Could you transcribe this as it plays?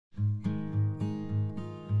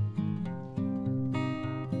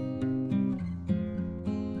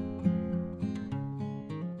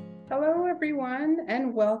everyone,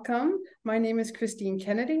 and welcome. My name is Christine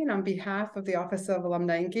Kennedy, and on behalf of the Office of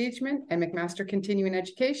Alumni Engagement and McMaster Continuing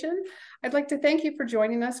Education, I'd like to thank you for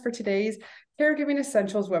joining us for today's Caregiving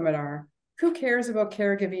Essentials webinar, Who Cares About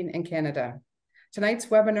Caregiving in Canada? Tonight's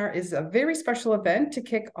webinar is a very special event to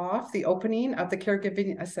kick off the opening of the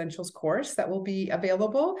Caregiving Essentials course that will be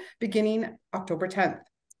available beginning October 10th.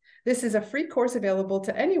 This is a free course available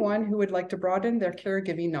to anyone who would like to broaden their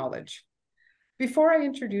caregiving knowledge. Before I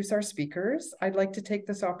introduce our speakers, I'd like to take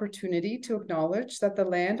this opportunity to acknowledge that the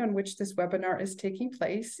land on which this webinar is taking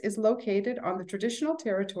place is located on the traditional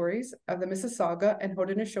territories of the Mississauga and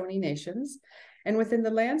Haudenosaunee nations, and within the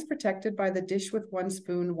lands protected by the Dish with One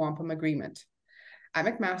Spoon Wampum Agreement. At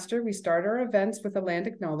McMaster, we start our events with a land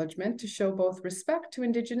acknowledgement to show both respect to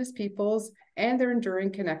Indigenous peoples and their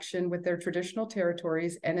enduring connection with their traditional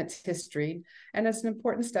territories and its history, and as an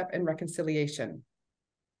important step in reconciliation.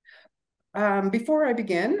 Before I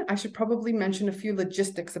begin, I should probably mention a few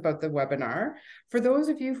logistics about the webinar. For those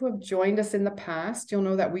of you who have joined us in the past, you'll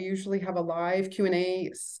know that we usually have a live Q&A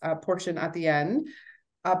portion at the end.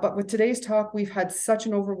 But with today's talk, we've had such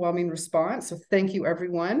an overwhelming response. So thank you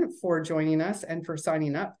everyone for joining us and for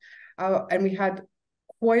signing up. And we had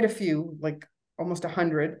quite a few, like almost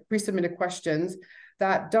 100 pre-submitted questions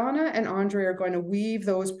that Donna and Andre are going to weave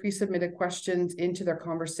those pre-submitted questions into their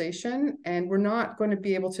conversation, and we're not going to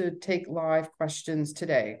be able to take live questions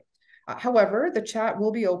today. However, the chat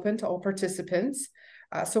will be open to all participants,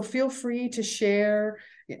 so feel free to share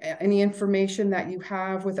any information that you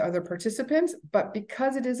have with other participants, but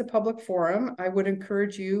because it is a public forum, I would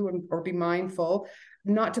encourage you or be mindful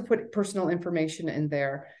not to put personal information in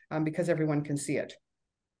there because everyone can see it.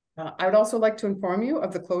 I would also like to inform you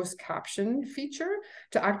of the closed caption feature.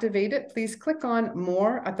 To activate it, please click on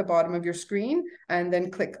More at the bottom of your screen and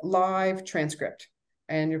then click Live Transcript,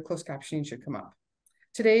 and your closed captioning should come up.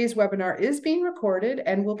 Today's webinar is being recorded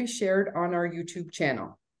and will be shared on our YouTube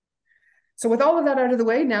channel. So with all of that out of the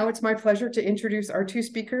way, now it's my pleasure to introduce our two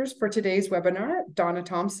speakers for today's webinar, Donna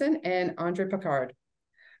Thomson and Andre Picard.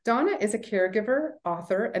 Donna is a caregiver,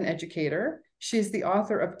 author, and educator. She is the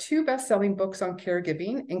author of 2 best-selling books on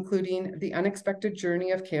caregiving, including The Unexpected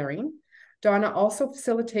Journey of Caring. Donna also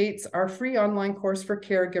facilitates our free online course for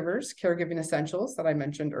caregivers, Caregiving Essentials, that I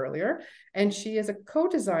mentioned earlier, and she is a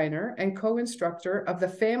co-designer and co-instructor of the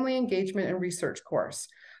Family Engagement and Research course.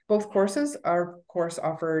 Both courses are, of course,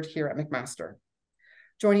 offered here at McMaster.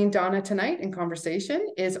 Joining Donna tonight in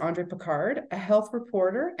conversation is Andre Picard, a health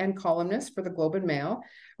reporter and columnist for the Globe and Mail,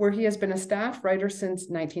 where he has been a staff writer since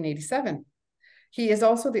 1987. He is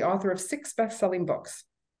also the author of 6 best-selling books.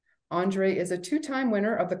 Andre is a 2-time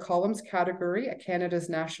winner of the Columns category at Canada's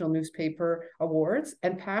National Newspaper Awards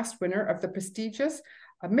and past winner of the prestigious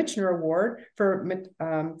Michener Award for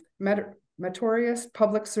meritorious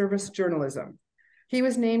public service journalism. He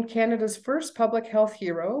was named Canada's first public health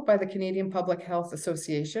hero by the Canadian Public Health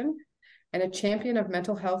Association and a champion of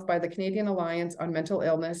mental health by the Canadian Alliance on Mental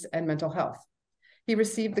Illness and Mental Health. He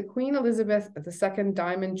received the Queen Elizabeth II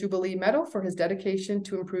Diamond Jubilee Medal for his dedication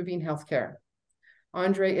to improving healthcare.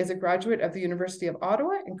 Andre is a graduate of the University of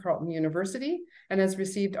Ottawa and Carleton University and has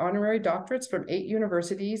received honorary doctorates from 8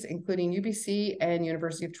 universities, including UBC and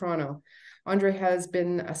University of Toronto. Andre has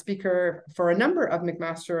been a speaker for a number of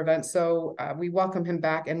McMaster events, so we welcome him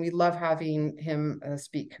back and we love having him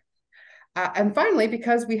speak. And finally,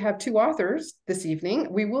 because we have 2 authors this evening,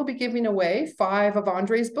 we will be giving away 5 of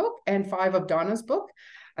Andre's book and 5 of Donna's book.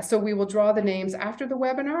 So we will draw the names after the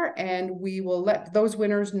webinar and we will let those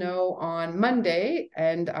winners know on Monday,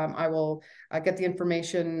 and I will get the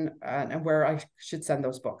information and where I should send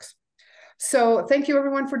those books. So thank you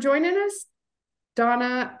everyone for joining us.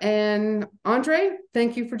 Donna and Andre,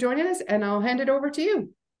 thank you for joining us, and I'll hand it over to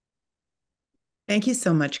you. Thank you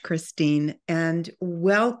so much, Christine, and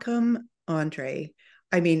welcome, Andre.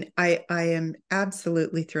 I mean, I am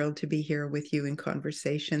absolutely thrilled to be here with you in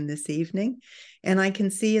conversation this evening, and I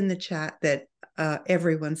can see in the chat that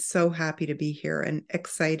everyone's so happy to be here and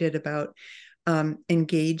excited about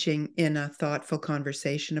engaging in a thoughtful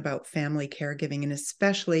conversation about family caregiving, and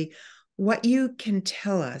especially what you can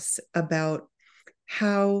tell us about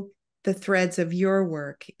how the threads of your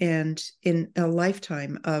work and in a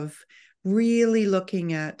lifetime of really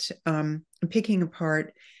looking at picking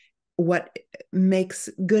apart what makes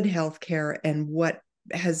good healthcare and what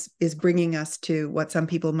is bringing us to what some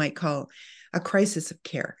people might call a crisis of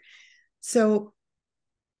care. So,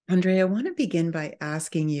 Andre, I want to begin by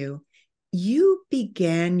asking you, you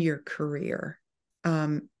began your career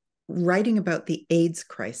writing about the AIDS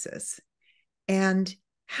crisis, and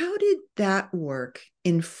how did that work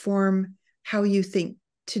inform how you think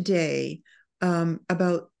today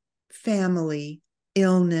about family,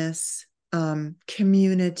 illness,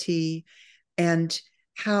 community, and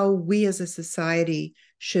how we as a society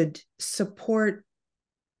should support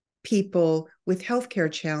people with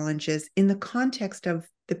healthcare challenges in the context of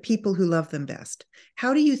the people who love them best.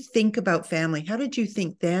 How do you think about family? How did you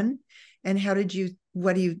think then? And how did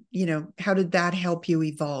how did that help you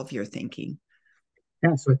evolve your thinking?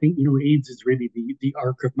 Yeah, so I think, AIDS is really the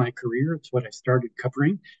arc of my career. It's what I started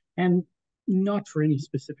covering, and not for any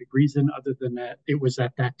specific reason other than that it was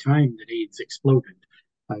at that time that AIDS exploded.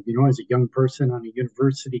 As a young person on a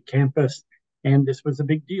university campus, and this was a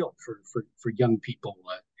big deal for young people.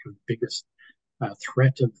 The biggest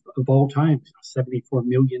threat of all time. 74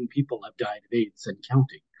 million people have died of AIDS and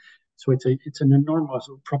counting. So it's an enormous,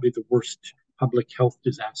 probably the worst public health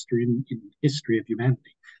disaster in history of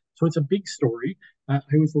humanity. So it's a big story. I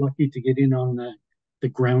was lucky to get in on the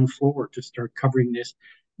ground floor to start covering this.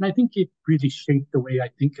 And I think it really shaped the way I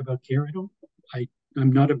think about care.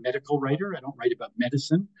 I'm not a medical writer. I don't write about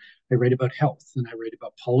medicine. I write about health and I write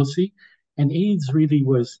about policy. And AIDS really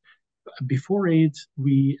was, before AIDS,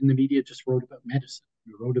 we in the media just wrote about medicine.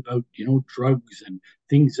 We wrote about, drugs and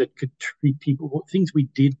things that could treat people, things we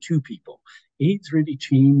did to people. AIDS really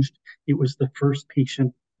changed. It was the first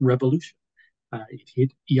patient revolution. It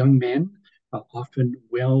hit young men, often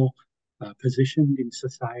well positioned in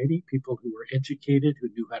society, people who were educated, who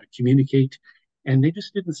knew how to communicate, and they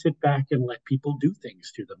just didn't sit back and let people do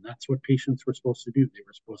things to them. That's what patients were supposed to do. They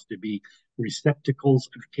were supposed to be receptacles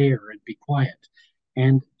of care and be quiet.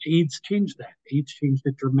 And AIDS changed that. AIDS changed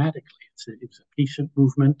it dramatically. It was a patient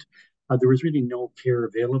movement. There was really no care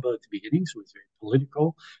available at the beginning, so it was very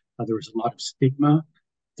political. There was a lot of stigma.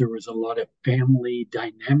 There was a lot of family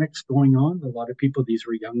dynamics going on. A lot of people, these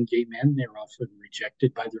were young gay men, they were often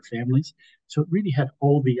rejected by their families. So it really had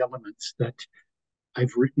all the elements that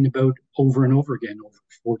I've written about over and over again over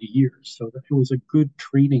 40 years. So that it was a good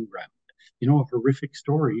training ground. A horrific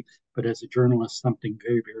story, but as a journalist, something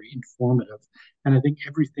very, very informative. And I think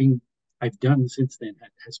everything I've done since then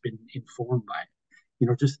has been informed by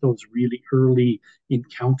it. Just those really early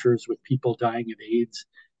encounters with people dying of AIDS,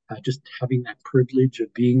 just having that privilege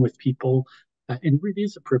of being with people. And it really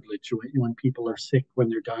is a privilege when people are sick, when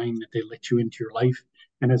they're dying, that they let you into your life.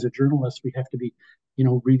 And as a journalist, we have to be,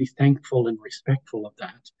 really thankful and respectful of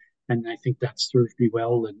that. And I think that served me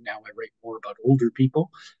well. And now I write more about older people.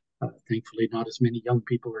 Thankfully, not as many young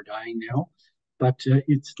people are dying now, but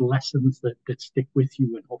it's lessons that stick with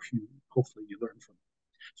you, and hopefully you learn from it.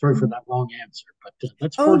 Sorry for that long answer, but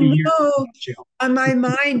that's 40 years. No. My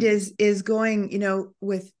mind is going,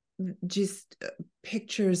 with just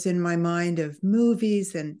pictures in my mind of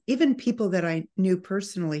movies and even people that I knew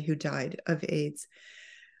personally who died of AIDS.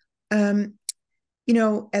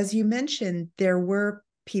 As you mentioned, there were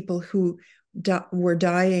people who were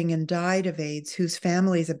dying and died of AIDS whose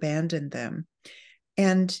families abandoned them.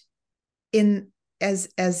 And as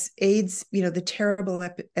AIDS, the terrible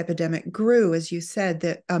epidemic grew, as you said,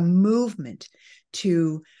 that a movement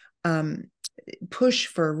to push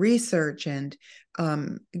for research and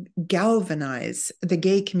galvanize the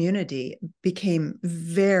gay community became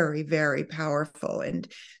very, very powerful. And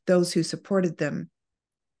those who supported them,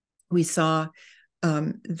 we saw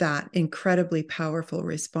that incredibly powerful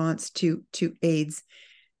response to AIDS.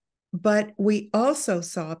 But we also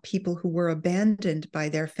saw people who were abandoned by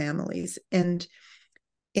their families, and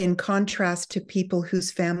in contrast to people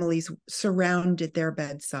whose families surrounded their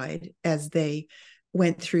bedside as they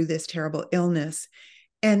went through this terrible illness.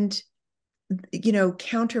 And,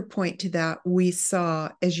 counterpoint to that, we saw,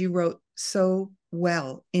 as you wrote so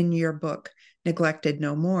well in your book, Neglected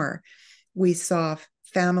No More, we saw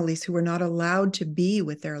families who were not allowed to be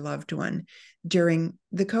with their loved one during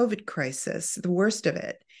the COVID crisis, the worst of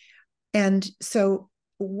it. And so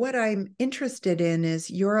what I'm interested in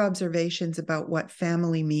is your observations about what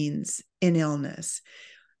family means in illness.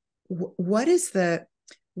 What is the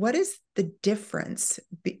difference,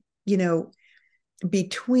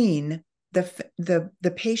 between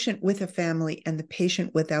the patient with a family and the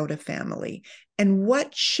patient without a family? And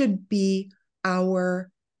what should be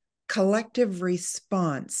our collective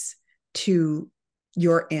response to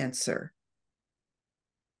your answer?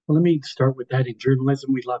 Well, let me start with that. In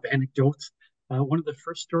journalism, we love anecdotes. One of the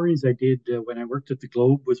first stories I did when I worked at the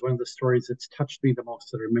Globe was one of the stories that's touched me the most,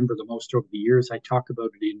 that I remember the most over the years. I talk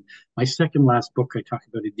about it in my second last book. I talk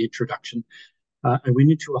about it in the introduction. I went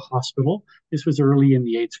into a hospital. This was early in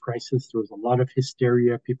the AIDS crisis. There was a lot of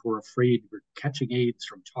hysteria. People were afraid of catching AIDS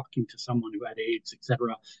from talking to someone who had AIDS,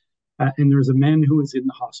 etc. And there was a man who was in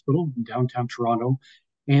the hospital in downtown Toronto,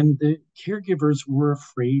 and the caregivers were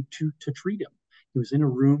afraid to treat him. He was in a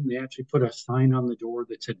room. They actually put a sign on the door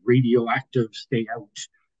that said radioactive, stay out.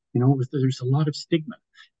 There's a lot of stigma.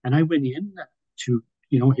 And I went in to,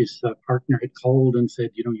 his partner had called and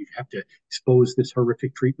said, you have to expose this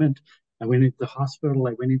horrific treatment. I went into the hospital.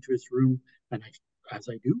 I went into his room, and as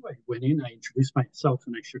I do, I went in, I introduced myself,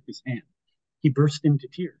 and I shook his hand. He burst into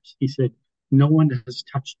tears. He said, "No one has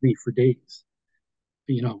touched me for days."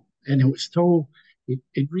 And it was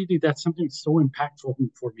it really, that's something that's so impactful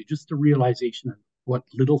for me, just the realization of what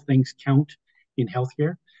little things count in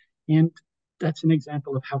healthcare. And that's an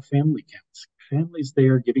example of how family counts. Family's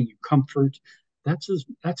there giving you comfort. That's as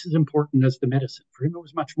important as the medicine. For him, it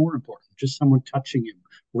was much more important. Just someone touching him,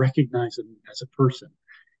 recognizing him as a person.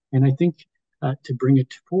 And I think to bring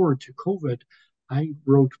it forward to COVID, I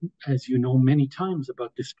wrote, as you know, many times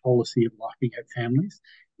about this policy of locking out families.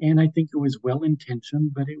 And I think it was well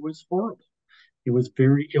intentioned, but it was horrible. It was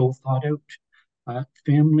very ill thought out.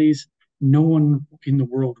 Families, no one in the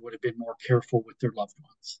world would have been more careful with their loved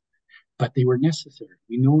ones, but they were necessary.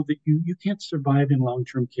 We know that you can't survive in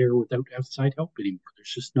long-term care without outside help anymore.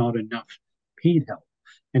 There's just not enough paid help.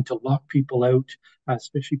 And to lock people out,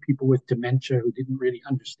 especially people with dementia who didn't really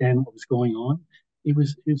understand what was going on, it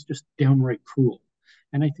was just downright cruel.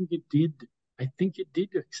 And I think it did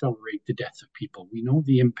accelerate the death of people. We know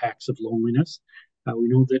the impacts of loneliness. We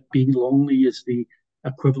know that being lonely is the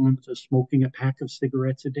equivalent of smoking a pack of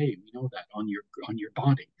cigarettes a day. We know that on your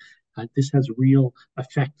body. This has real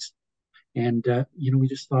effects. And, we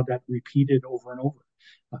just saw that repeated over and over.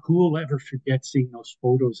 Who will ever forget seeing those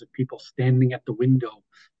photos of people standing at the window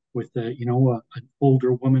with, an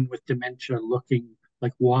older woman with dementia looking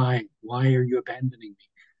like, why are you abandoning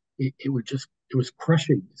me? It was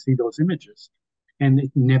crushing to see those images, and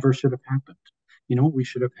it never should have happened. We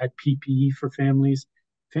should have had PPE for families.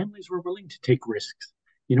 Families were willing to take risks.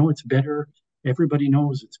 It's better. Everybody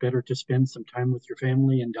knows it's better to spend some time with your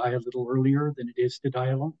family and die a little earlier than it is to die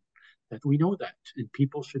alone. That we know that, and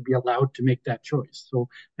people should be allowed to make that choice. So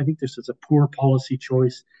I think this is a poor policy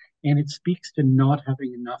choice, and it speaks to not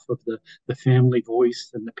having enough of the family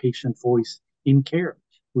voice and the patient voice in care.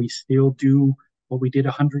 We still do what we did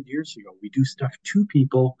 100 years ago. We do stuff to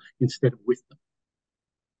people instead of with them.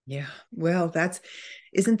 Yeah, well,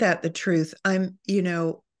 isn't that the truth?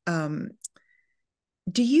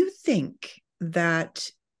 Do you think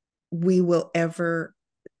that we will ever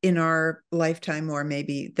in our lifetime, or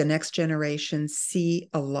maybe the next generation, see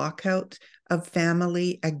a lockout of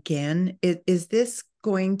family again? Is this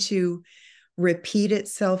going to repeat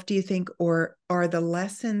itself, do you think, or are the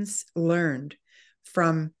lessons learned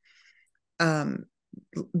from the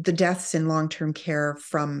deaths in long-term care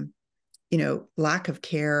from, lack of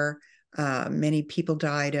care? Many people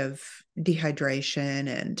died of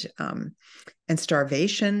dehydration and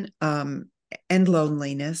starvation and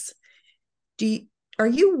loneliness. Are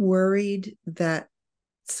you worried that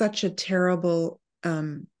such a terrible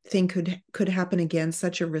thing could happen again?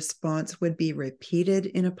 Such a response would be repeated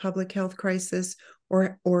in a public health crisis,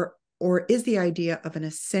 or is the idea of an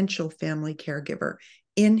essential family caregiver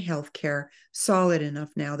in healthcare solid enough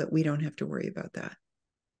now that we don't have to worry about that?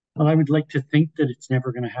 Well, I would like to think that it's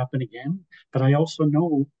never going to happen again, but I also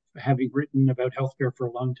know, having written about healthcare for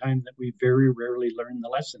a long time, that we very rarely learn the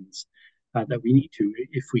lessons that we need to.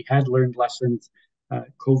 If we had learned lessons,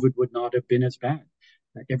 COVID would not have been as bad.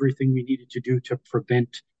 Everything we needed to do to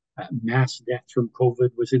prevent mass death from COVID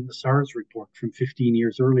was in the SARS report from 15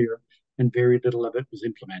 years earlier, and very little of it was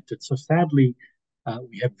implemented. So sadly,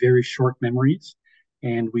 we have very short memories,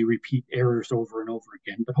 and we repeat errors over and over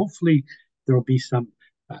again. But hopefully there will be some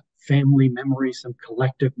family memory, some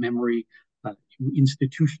collective memory,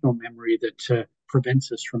 institutional memory that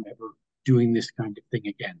prevents us from ever doing this kind of thing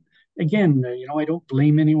again. Again, I don't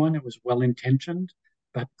blame anyone. It was well-intentioned,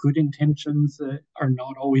 but good intentions are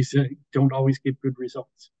not always don't always give good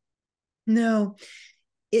results. No,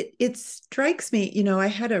 it strikes me. I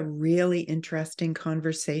had a really interesting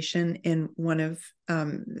conversation in one of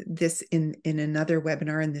this in another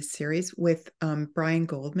webinar in this series with Brian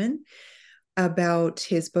Goldman about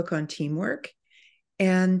his book on teamwork,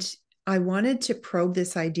 and I wanted to probe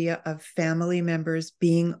this idea of family members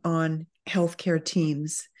being on healthcare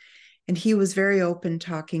teams. And he was very open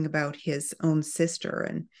talking about his own sister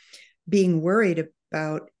and being worried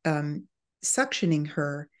about suctioning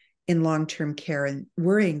her in long-term care, and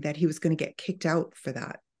worrying that he was going to get kicked out for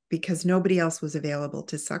that because nobody else was available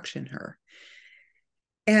to suction her.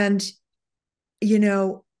 And,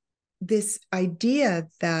 this idea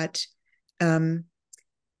that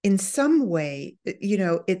in some way,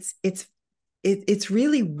 it's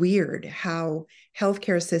really weird how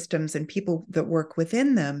healthcare systems and people that work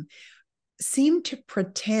within them seem to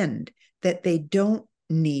pretend that they don't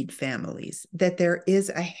need families, that there is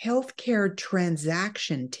a healthcare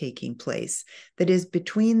transaction taking place that is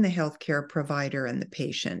between the healthcare provider and the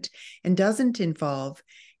patient and doesn't involve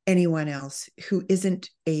anyone else who isn't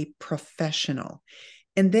a professional.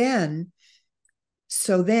 And then,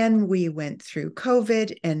 so then we went through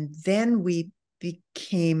COVID, and then we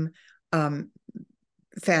became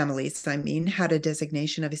families, had a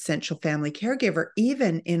designation of essential family caregiver,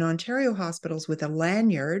 even in Ontario hospitals with a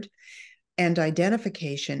lanyard and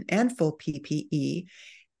identification and full PPE,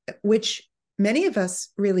 which many of us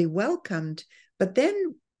really welcomed. But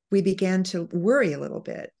then we began to worry a little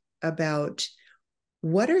bit about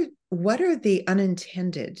what are the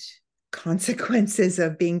unintended consequences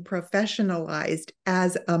of being professionalized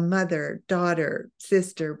as a mother, daughter,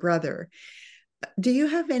 sister, brother. Do you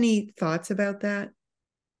have any thoughts about that?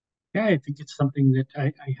 Yeah, I think it's something that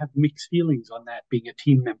I have mixed feelings on that, being a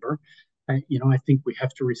team member. I think we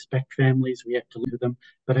have to respect families, we have to live with them,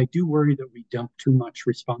 but I do worry that we dump too much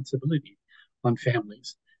responsibility on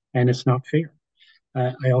families, and it's not fair.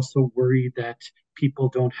 I also worry that people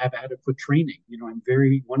don't have adequate training.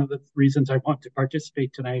 One of the reasons I want to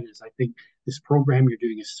participate tonight is I think this program you're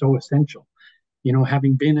doing is so essential.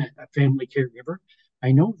 Having been a family caregiver,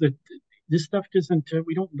 I know that this stuff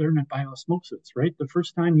we don't learn it by osmosis, right? The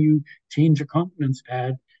first time you change a continence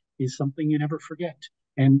pad is something you never forget.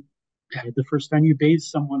 And the first time you bathe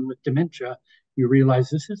someone with dementia, you realize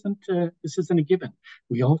this isn't a given.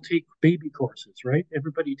 We all take baby courses, right?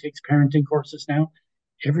 Everybody takes parenting courses now.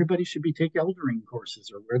 Everybody should be taking eldering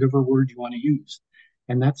courses, or whatever word you want to use.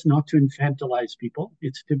 And that's not to infantilize people.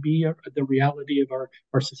 It's to be the reality of our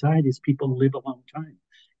society is people live a long time.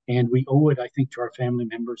 And we owe it, I think, to our family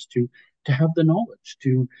members to have the knowledge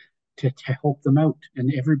to help them out.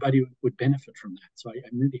 And everybody would benefit from that. So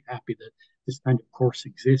I'm really happy that this kind of course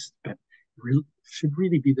exists, but should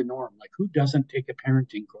really be the norm. Like, who doesn't take a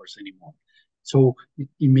parenting course anymore? So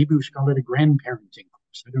maybe we should call it a grandparenting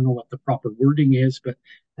course. I don't know what the proper wording is, but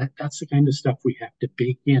that's the kind of stuff we have to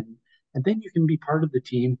bake in. And then you can be part of the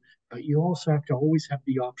team, but you also have to always have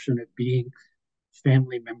the option of being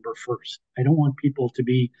family member first. I don't want people to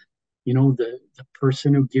be, the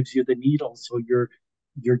person who gives you the needle so your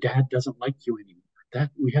dad doesn't like you anymore. That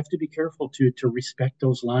we have to be careful to respect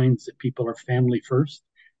those lines, that people are family first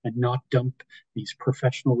and not dump these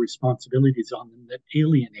professional responsibilities on them that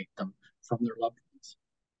alienate them from their loved ones.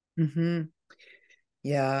 Mm-hmm.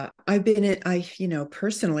 Yeah,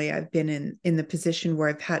 personally, I've been in the position where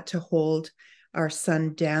I've had to hold our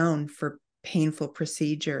son down for painful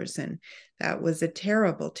procedures, and that was a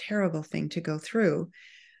terrible, terrible thing to go through.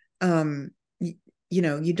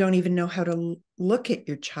 You don't even know how to look at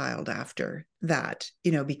your child after that,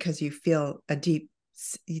 because you feel that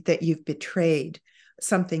you've betrayed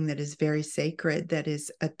something that is very sacred, that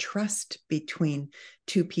is a trust between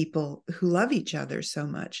two people who love each other so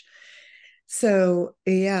much. So,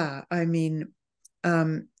 yeah, on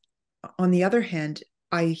the other hand,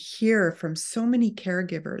 I hear from so many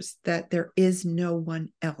caregivers that there is no one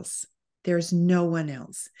else. There's no one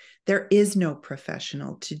else. There is no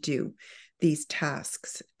professional to do these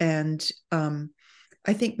tasks. And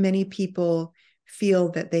I think many people feel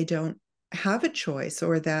that they don't have a choice,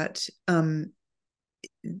 or that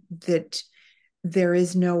that there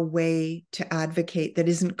is no way to advocate that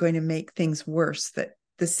isn't going to make things worse, that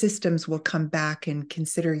the systems will come back and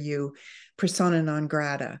consider you persona non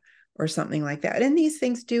grata or something like that. And these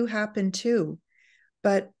things do happen too.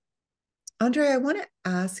 But Andre, I want to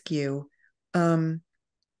ask you, I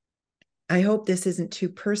hope this isn't too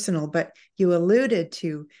personal, but you alluded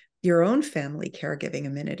to your own family caregiving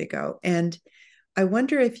a minute ago. And I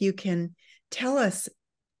wonder if you can tell us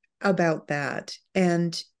about that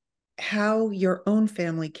and how your own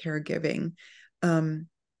family caregiving,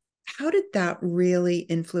 how did that really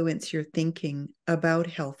influence your thinking about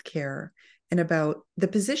healthcare and about the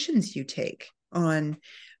positions you take on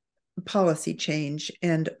policy change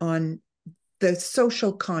and on the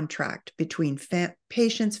social contract between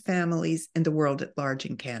patients, families, and the world at large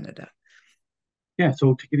in Canada? Yeah,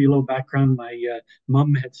 so to give you a little background, my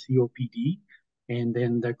mom had COPD, and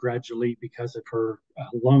then gradually, because of her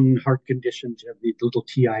lung heart condition, she had these little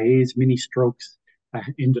TIAs, mini strokes,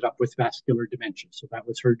 ended up with vascular dementia. So that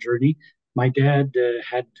was her journey. My dad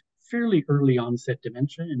had fairly early onset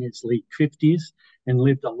dementia in his late 50s and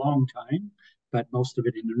lived a long time, but most of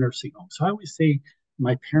it in a nursing home. So I always say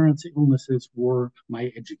my parents' illnesses were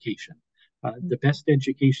my education. The best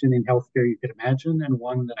education in healthcare you could imagine, and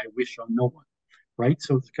one that I wish on no one, right?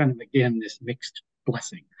 So it's kind of, again, this mixed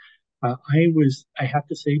blessing. I have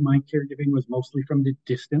to say, my caregiving was mostly from the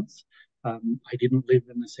distance. I didn't live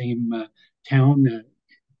in the same town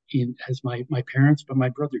in as my parents, but my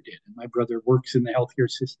brother did. And my brother works in the healthcare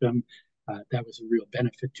system. That was a real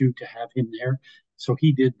benefit too, to have him there. So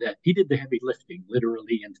he did that. He did the heavy lifting,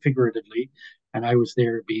 literally and figuratively. And I was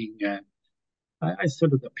there being I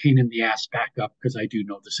sort of the pain in the ass backup because I do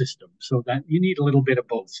know the system. So that you need a little bit of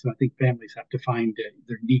both. So I think families have to find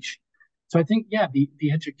their niche. So I think, yeah,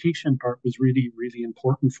 the education part was really, really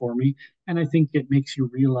important for me. And I think it makes you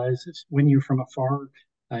realize this when you're from afar,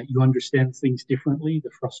 you understand things differently,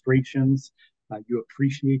 the frustrations. You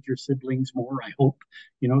appreciate your siblings more, I hope.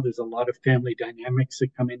 You know, there's a lot of family dynamics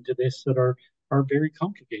that come into this that are very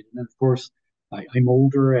complicated. And of course, I'm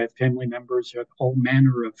older. I have family members who have all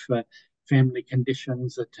manner of family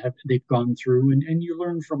conditions that they've gone through, and you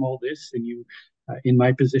learn from all this. And you, in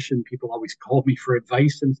my position, people always call me for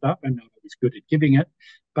advice and stuff. I'm not always good at giving it,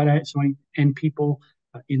 but and people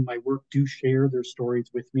in my work do share their stories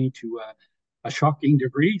with me to a shocking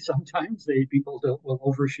degree. Sometimes people will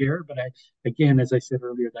overshare, but again, as I said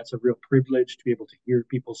earlier, that's a real privilege to be able to hear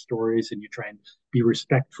people's stories, and you try and be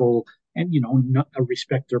respectful and not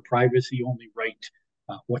respect their privacy, only write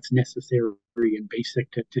what's necessary and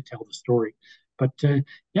basic to tell the story. But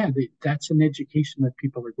yeah, that's an education that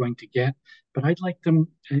people are going to get. But I'd like them,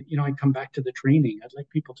 I come back to the training. I'd like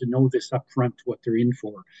people to know this up front, what they're in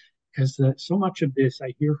for. Because so much of this,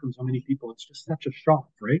 I hear from so many people, it's just such a shock,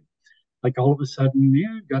 right? Like all of a sudden,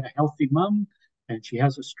 yeah, you've got a healthy mom and she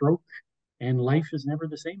has a stroke and life is never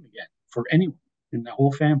the same again for anyone in the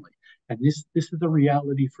whole family. And this is the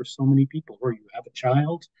reality for so many people where you have a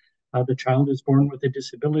child, the child is born with a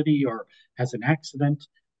disability or has an accident.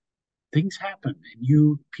 Things happen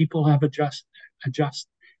and people have adjust.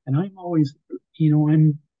 And I'm always,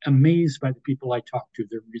 I'm amazed by the people I talk to,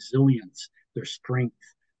 their resilience, their strength,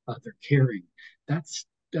 their caring. That's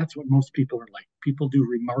what most people are like. People do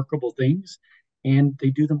remarkable things and they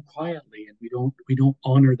do them quietly, and we don't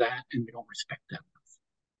honor that and we don't respect that.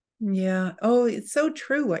 Yeah. Oh, it's so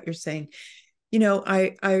true what you're saying.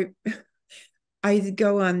 I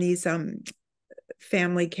go on these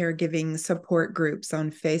family caregiving support groups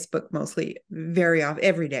on Facebook, mostly, very often,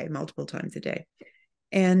 every day, multiple times a day.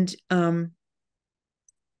 And I'll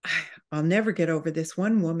never get over this.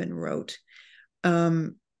 One woman wrote,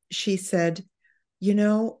 she said,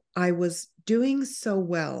 I was doing so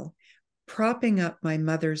well, propping up my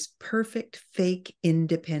mother's perfect fake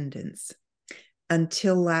independence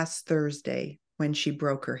until last Thursday when she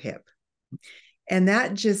broke her hip. And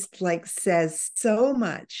that just says so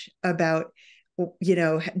much about,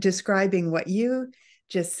 describing what you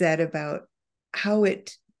just said about how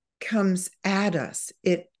it comes at us.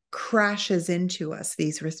 It crashes into us,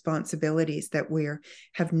 these responsibilities that we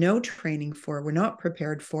have no training for, we're not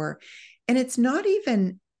prepared for. And it's not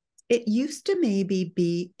even, it used to maybe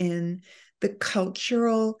be in the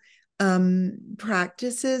cultural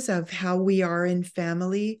practices of how we are in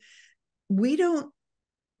family. We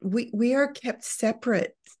are kept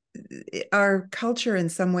separate. Our culture in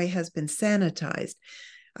some way has been sanitized,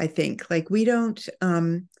 I think. We don't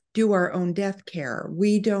do our own death care.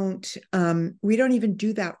 We don't even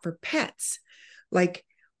do that for pets.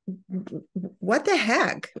 What the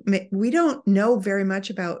heck? We don't know very much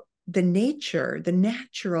about the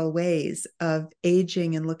natural ways of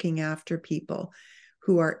aging and looking after people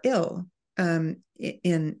who are ill. And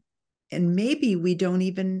maybe we don't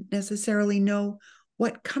even necessarily know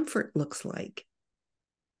what comfort looks like.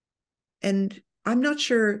 And I'm not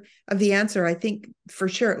sure of the answer. I think for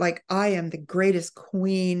sure, I am the greatest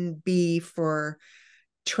queen bee for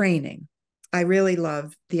training. I really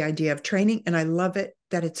love the idea of training, and I love it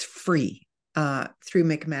that it's free through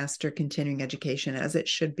McMaster Continuing Education, as it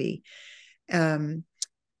should be.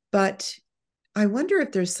 But I wonder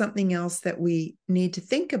if there's something else that we need to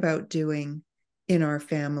think about doing in our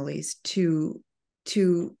families to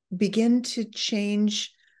begin to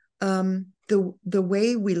change the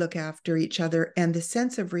way we look after each other and the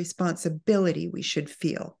sense of responsibility we should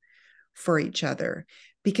feel for each other.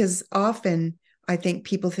 Because often I think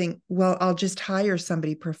people think, well, I'll just hire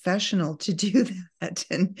somebody professional to do that.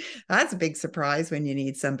 And that's a big surprise when you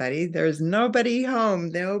need somebody. There's nobody home,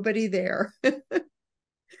 nobody there.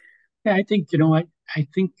 Yeah, I think, I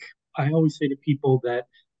think I always say to people that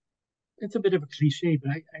it's a bit of a cliche,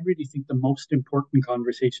 but I really think the most important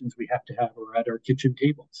conversations we have to have are at our kitchen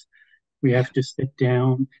tables. We have to sit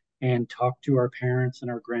down and talk to our parents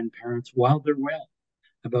and our grandparents while they're well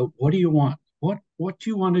about what do you want? What do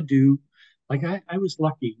you want to do? I was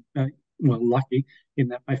lucky, lucky in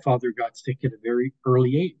that my father got sick at a very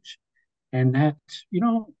early age. And that,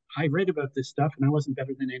 I read about this stuff and I wasn't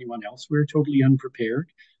better than anyone else. We were totally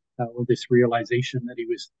unprepared with this realization that he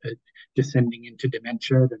was descending into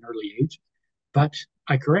dementia at an early age. But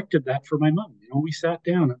I corrected that for my mom. We sat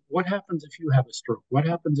down. What happens if you have a stroke? What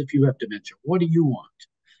happens if you have dementia? What do you want?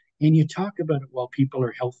 And you talk about it while people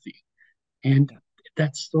are healthy. And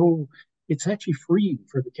that's so, it's actually freeing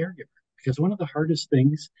for the caregiver, because one of the hardest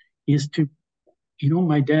things is to,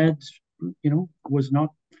 my dad, was not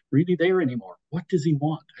really there anymore. What does he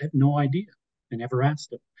want? I have no idea. I never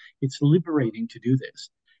asked him. It's liberating to do this,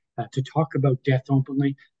 to talk about death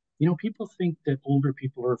openly. People think that older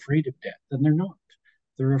people are afraid of death, and they're not.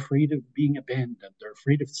 They're afraid of being abandoned. They're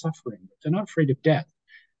afraid of suffering, but they're not afraid of death.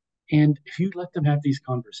 And if you let them have these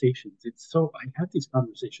conversations, I have these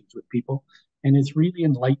conversations with people, and it's really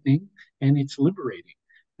enlightening and it's liberating.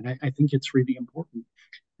 And I think it's really important.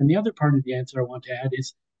 And the other part of the answer I want to add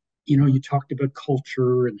is, you talked about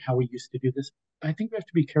culture and how we used to do this. I think we have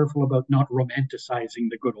to be careful about not romanticizing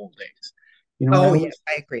the good old days. Oh, yeah,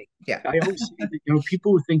 I agree. Yeah. I always say that,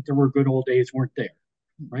 people who think there were good old days weren't there,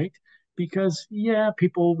 right? Because,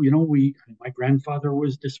 people, my grandfather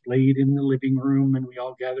was displayed in the living room and we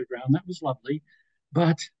all gathered around. That was lovely.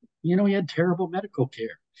 But, he had terrible medical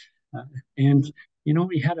care. And,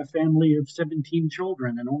 he had a family of 17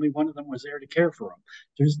 children and only one of them was there to care for him.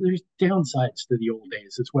 There's downsides to the old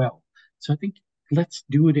days as well. So I think let's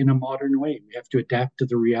do it in a modern way. We have to adapt to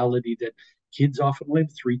the reality that kids often live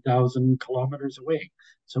 3,000 kilometers away.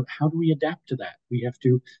 So how do we adapt to that?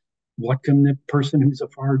 What can the person who's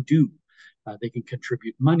afar do? They can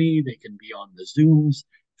contribute money, they can be on the Zooms.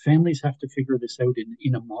 Families have to figure this out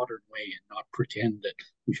in a modern way and not pretend that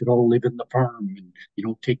we should all live in the farm and,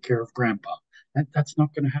 take care of grandpa. That's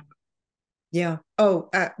not going to happen. Yeah. Oh,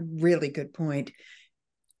 really good point.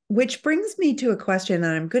 Which brings me to a question,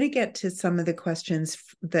 and I'm going to get to some of the questions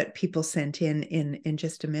that people sent in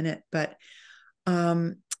just a minute. But,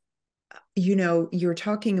 you're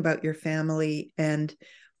talking about your family and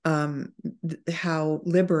how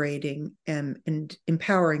liberating and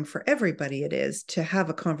empowering for everybody it is to have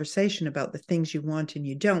a conversation about the things you want and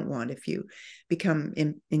you don't want if you become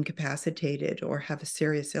incapacitated or have a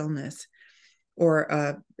serious illness or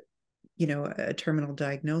a terminal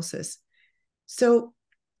diagnosis. So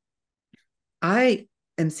I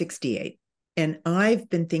am 68 and I've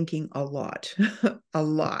been thinking a lot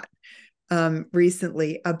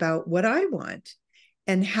recently about what I want.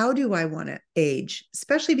 And how do I want to age,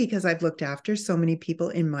 especially because I've looked after so many people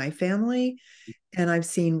in my family and I've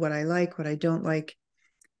seen what I like, what I don't like.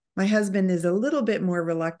 My husband is a little bit more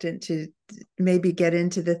reluctant to maybe get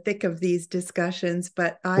into the thick of these discussions,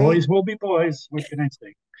 but boys will be boys. What can I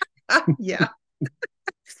say? Yeah.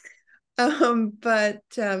 But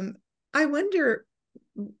I wonder,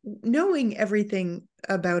 knowing everything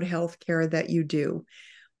about healthcare that you do,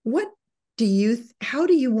 how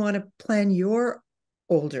do you want to plan your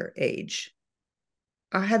older age?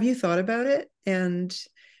 Have you thought about it? And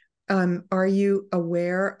are you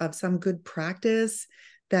aware of some good practice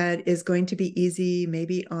that is going to be easy,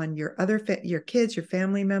 maybe on your your kids, your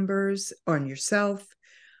family members, on yourself?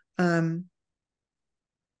 I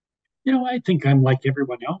think I'm like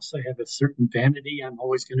everyone else. I have a certain vanity. I'm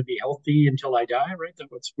always going to be healthy until I die, right? That's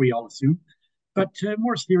what we all assume. But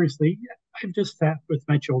more seriously, I've just sat with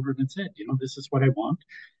my children and said, this is what I want.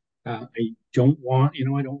 I don't want,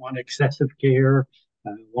 I don't want excessive care.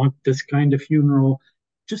 I want this kind of funeral.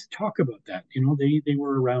 Just talk about that. They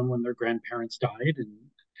were around when their grandparents died,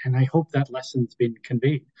 and I hope that lesson's been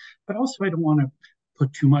conveyed. But also, I don't want to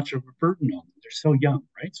put too much of a burden on them. They're so young,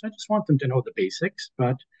 right? So I just want them to know the basics.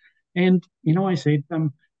 And I say to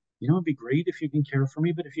them, it'd be great if you can care for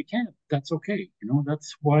me, but if you can't, that's okay.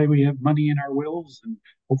 That's why we have money in our wills, and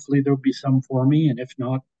hopefully there'll be some for me. And if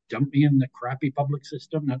not, dump me in the crappy public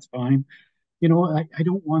system. That's fine. I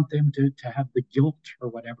don't want them to have the guilt or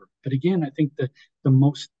whatever. But again, I think that the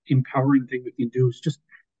most empowering thing we can do is just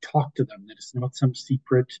talk to them that it's not some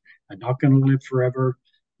secret. I'm not going to live forever.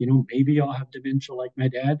 Maybe I'll have dementia like my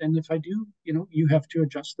dad. And if I do, you have to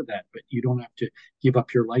adjust to that, but you don't have to give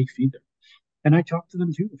up your life either. And I talk to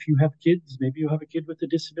them too. If you have kids, maybe you have a kid with a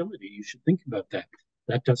disability. You should think about that.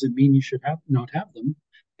 That doesn't mean you should not have them,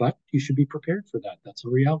 but you should be prepared for that. That's a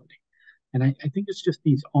reality. And I think it's just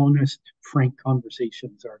these honest, frank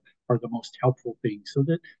conversations are the most helpful thing, so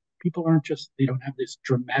that people they don't have this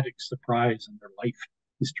dramatic surprise and their life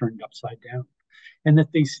is turned upside down. And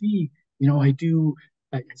that they see, as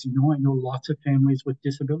you know, I know lots of families with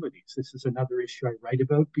disabilities. This is another issue I write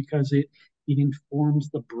about because it informs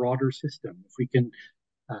the broader system. If we can,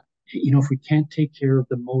 if we can't take care of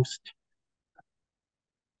the most,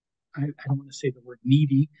 I don't want to say the word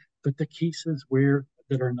needy, but the cases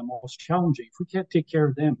that are the most challenging, if we can't take care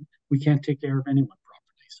of them, we can't take care of anyone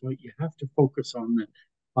properly. So you have to focus on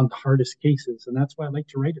the hardest cases, and that's why I like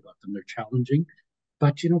to write about them. They're challenging,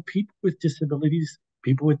 But, people with disabilities,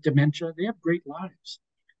 people with dementia, they have great lives.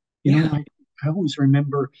 Yeah. I always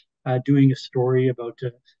remember doing a story about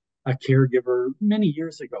a caregiver many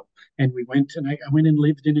years ago. And we went and I went and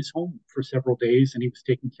lived in his home for several days, and he was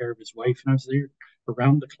taking care of his wife, and I was there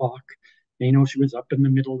around the clock. She was up in the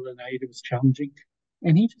middle of the night. It was challenging.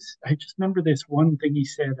 And I just remember this one thing he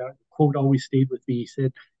said, a quote always stayed with me. He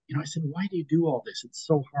said, I said, why do you do all this? It's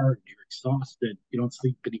so hard. You're exhausted. You don't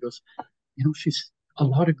sleep. And he goes, she's a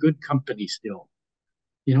lot of good company still.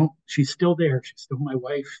 She's still there. She's still my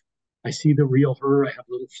wife. I see the real her. I have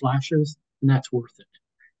little flashes, and that's worth it.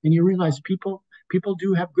 And you realize people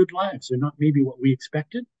do have good lives. They're not maybe what we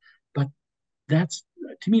expected, but that's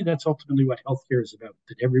to me that's ultimately what healthcare is about.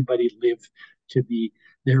 That everybody live to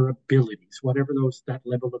their abilities, whatever that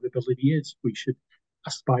level of ability is. We should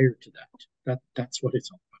aspire to that's what it's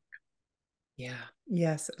all about. Yeah.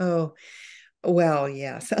 Yes. Oh, well,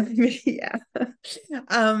 yes. Yeah.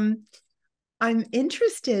 I'm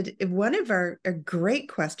interested in one of our great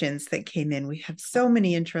questions that came in. We have so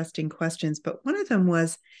many interesting questions, but one of them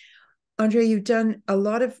was, Andre, you've done a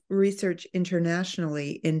lot of research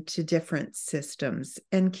internationally into different systems.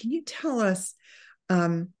 And can you tell us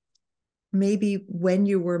maybe when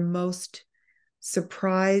you were most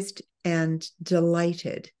surprised and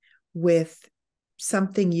delighted with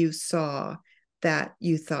something you saw that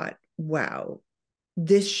you thought, wow,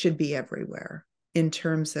 this should be everywhere in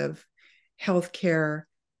terms of healthcare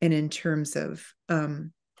and in terms of,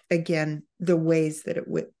 again, the ways that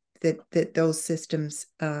that those systems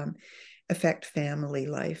affect family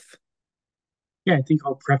life? Yeah, I think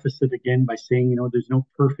I'll preface it again by saying, there's no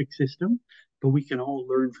perfect system, but we can all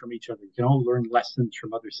learn from each other. We can all learn lessons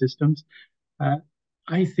from other systems. Uh,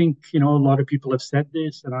 I think, a lot of people have said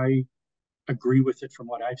this, and I agree with it from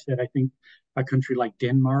what I've said. I think a country like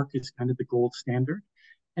Denmark is kind of the gold standard.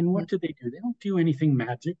 And what do? They don't do anything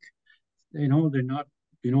magic. They're not,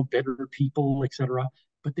 better people, etc.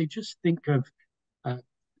 But they just think of uh,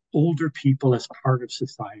 older people as part of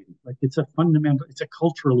society. Like it's a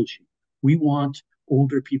cultural issue. We want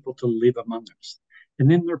older people to live among us. And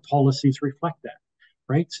then their policies reflect that,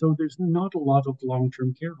 right? So there's not a lot of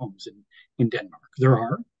long-term care homes in Denmark. There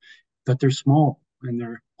are, but they're small and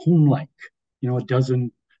they're home-like. A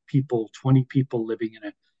dozen people, 20 people living in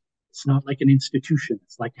it. It's not like an institution.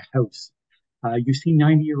 It's like a house. You see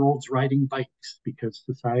 90-year-olds riding bikes because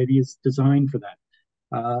society is designed for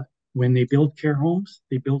that. When they build care homes,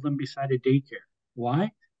 they build them beside a daycare.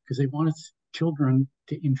 Why? Because they want children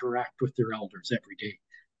to interact with their elders every day.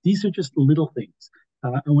 These are just little things.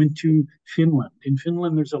 I went to Finland. In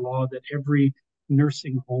Finland, there's a law that every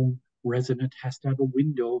nursing home resident has to have a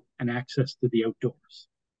window and access to the outdoors.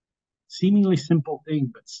 Seemingly simple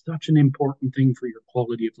thing, but such an important thing for your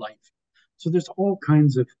quality of life. So there's all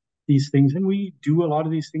kinds of these things, and we do a lot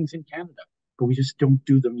of these things in Canada, but we just don't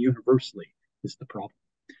do them universally, is the problem.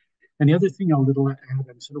 And the other thing I'll little add,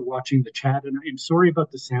 I'm sort of watching the chat, and I'm sorry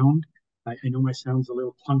about the sound. I know my sound's a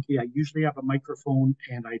little clunky. I usually have a microphone,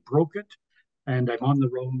 and I broke it, and I'm on the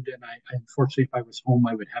road, and unfortunately, if I was home,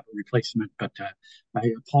 I would have a replacement, but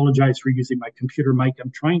I apologize for using my computer mic.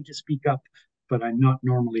 I'm trying to speak up, but I'm not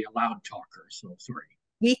normally a loud talker, so sorry.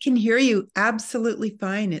 We can hear you absolutely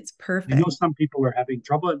fine. It's perfect. I know some people are having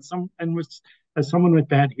trouble, and as someone with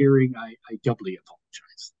bad hearing, I doubly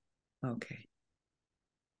apologize. Okay.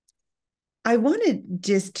 I wanted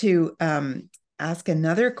just to ask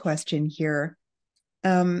another question here.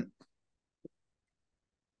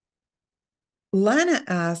 Lana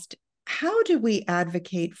asked, how do we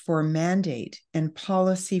advocate for mandate and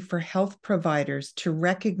policy for health providers to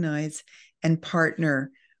recognize and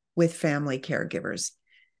partner with family caregivers?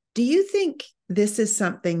 Do you think this is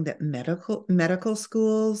something that medical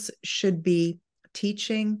schools should be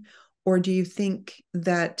teaching, or do you think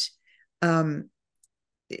that the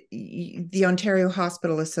Ontario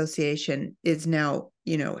Hospital Association is now,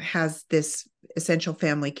 has this essential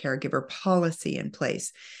family caregiver policy in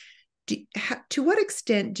place? To what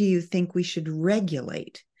extent do you think we should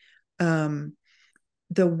regulate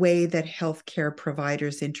the way that healthcare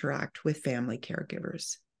providers interact with family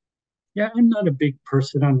caregivers? Yeah, I'm not a big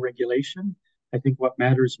person on regulation. I think what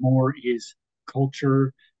matters more is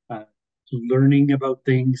culture, learning about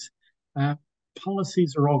things.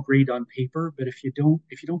 Policies are all great on paper, but if you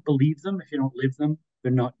don't believe them, if you don't live them,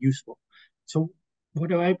 they're not useful. So what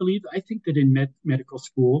do I believe? I think that in medical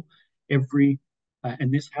school,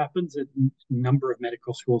 and this happens at a number of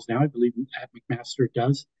medical schools now, I believe at McMaster it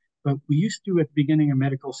does, but we used to, at the beginning of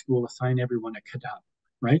medical school, assign everyone a cadaver,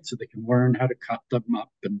 right? So they can learn how to cut them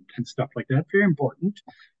up and stuff like that. Very important.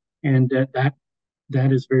 And that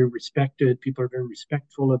that is very respected. People are very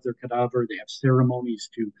respectful of their cadaver. They have ceremonies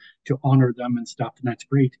to honor them and stuff, and that's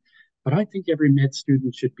great. But I think every med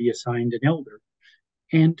student should be assigned an elder,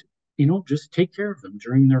 and just take care of them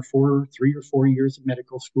during their 3 or 4 years of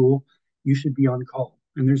medical school. You should be on call,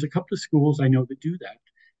 and there's a couple of schools I know that do that.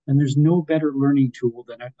 And there's no better learning tool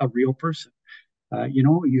than a real person.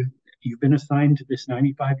 You've been assigned to this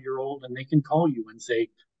 95-year-old, and they can call you and say,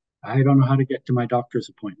 I don't know how to get to my doctor's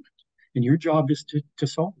appointment. And your job is to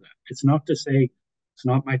solve that. It's not to say, it's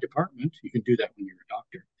not my department. You can do that when you're a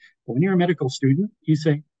doctor. But when you're a medical student, you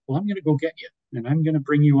say, well, I'm going to go get you, and I'm going to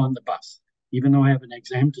bring you on the bus, even though I have an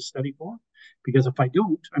exam to study for. Because if I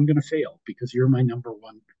don't, I'm going to fail because you're my number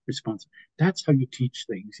one responsibility. That's how you teach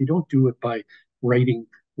things. You don't do it by writing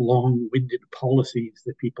long-winded policies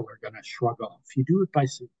that people are going to shrug off. You do it by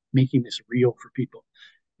making this real for people.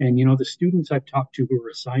 And, the students I've talked to who are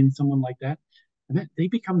assigned someone like that, they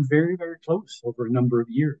become very, very close over a number of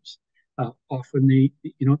years. Often the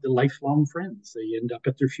lifelong friends, they end up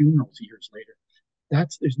at their funerals years later.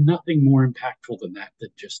 There's nothing more impactful than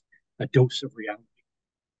just a dose of reality,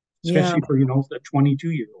 especially for, the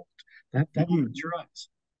 22-year-old. That opens your eyes.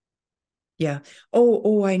 Yeah.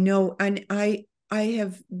 Oh, I know. And I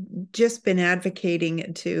have just been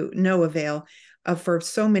advocating to no avail for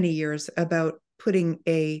so many years about putting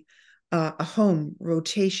a home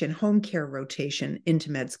care rotation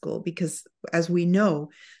into med school, because as we know,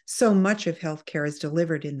 so much of healthcare is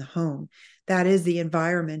delivered in the home. That is the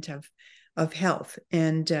environment of health.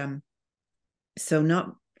 And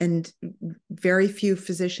and very few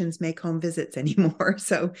physicians make home visits anymore.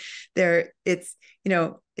 So it's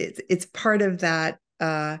part of that.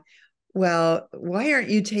 Well, why aren't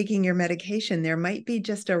you taking your medication? There might be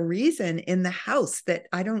just a reason in the house that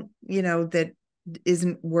that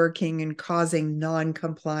isn't working and causing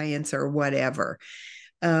non-compliance or whatever.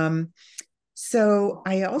 So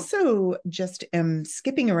I also just am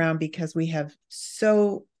skipping around because we have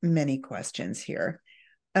so many questions here.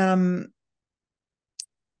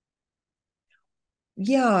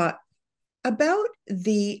 Yeah, about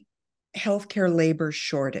the healthcare labor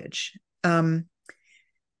shortage.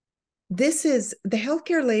 This is the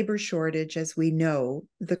healthcare labor shortage, as we know,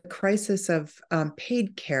 the crisis of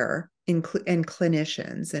paid care and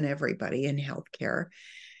clinicians and everybody in healthcare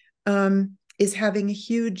is having a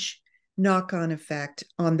huge knock-on effect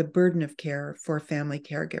on the burden of care for family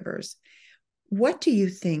caregivers. What do you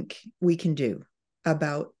think we can do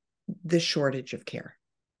about the shortage of care?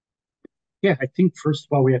 Yeah, I think first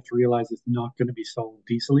of all, we have to realize it's not going to be solved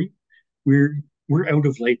easily. We're out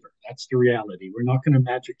of labor. That's the reality. We're not going to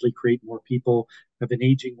magically create more people, have an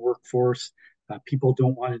aging workforce. People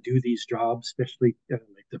don't want to do these jobs, especially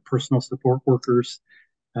like the personal support workers.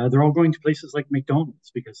 They're all going to places like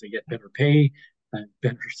McDonald's because they get better pay,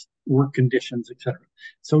 better work conditions, etc.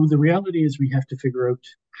 So the reality is we have to figure out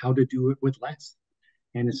how to do it with less.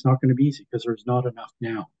 And it's not going to be easy because there's not enough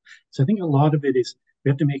now. So I think a lot of it is we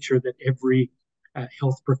have to make sure that every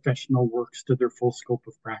health professional works to their full scope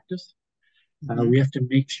of practice. We have to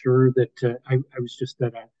make sure that I was just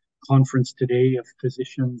at a conference today of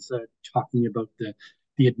physicians talking about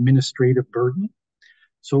the administrative burden.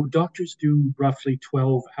 So doctors do roughly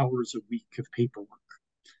 12 hours a week of paperwork,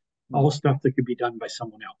 all stuff that could be done by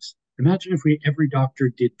someone else. Imagine if every doctor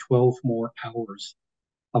did 12 more hours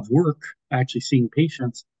of work, actually seeing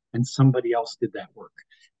patients, and somebody else did that work.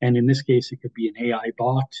 And in this case, it could be an AI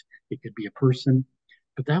bot, it could be a person,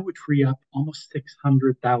 but that would free up almost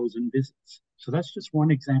 600,000 visits. So that's just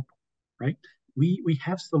one example, right? We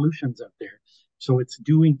have solutions out there. So it's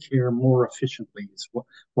doing care more efficiently is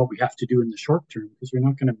what we have to do in the short term, because we're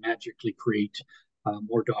not going to magically create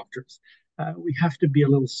more doctors. We have to be a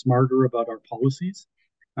little smarter about our policies.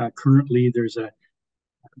 Currently, there's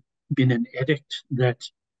been an edict that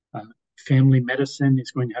family medicine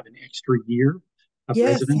is going to have an extra year of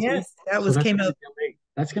residency. Yes, came out.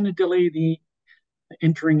 That's going to delay the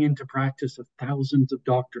entering into practice of thousands of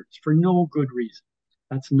doctors for no good reason.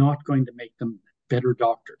 That's not going to make them better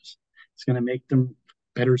doctors. It's going to make them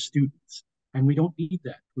better students. And we don't need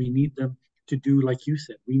that. We need them to do, like you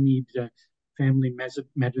said, we need family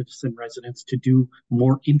medicine residents to do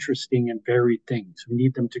more interesting and varied things. We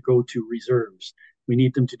need them to go to reserves. We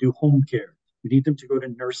need them to do home care. We need them to go to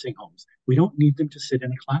nursing homes. We don't need them to sit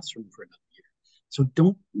in a classroom for another year. So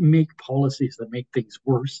don't make policies that make things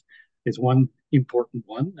worse is one important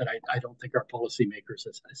one that I don't think our policymakers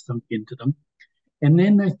has sunk into them. And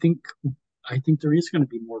then I think there is going to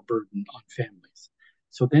be more burden on families.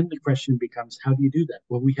 So then the question becomes, how do you do that?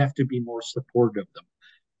 Well, we have to be more supportive of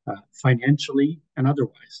them, financially and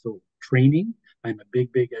otherwise. So training, I'm a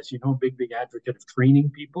big, as you know, big advocate of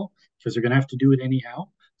training people because they're going to have to do it anyhow.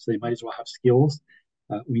 So they might as well have skills.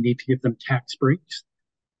 We need to give them tax breaks.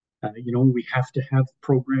 We have to have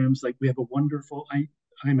programs like we have a wonderful,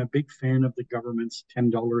 I'm a big fan of the government's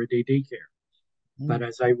 $10 a day daycare. But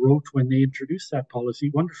as I wrote when they introduced that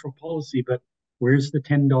policy, wonderful policy, but where's the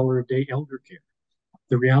 $10 a day elder care?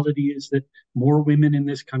 The reality is that more women in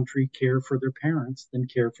this country care for their parents than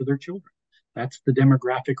care for their children. That's the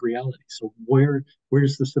demographic reality. So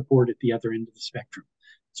where's the support at the other end of the spectrum?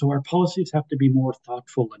 So our policies have to be more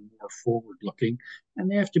thoughtful and more forward-looking,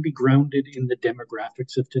 and they have to be grounded in the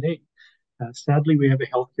demographics of today. Sadly, we have a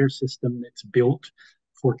healthcare system that's built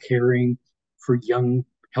for caring for young,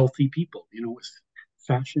 healthy people. It was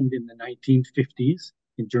fashioned in the 1950s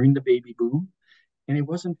and during the baby boom, and it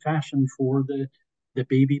wasn't fashioned for the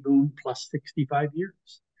baby boom plus 65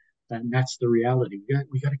 years. And that's the reality.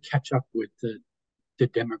 We got to catch up with the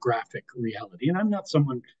demographic reality. And I'm not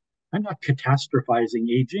catastrophizing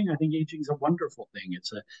aging. I think aging is a wonderful thing.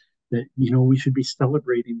 We should be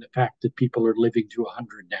celebrating the fact that people are living to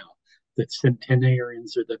 100 now, that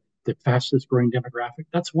centenarians are the fastest growing demographic.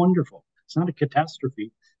 That's wonderful. It's not a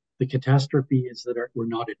catastrophe. The catastrophe is that we're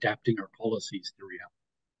not adapting our policies to reality.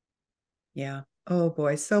 Yeah. Oh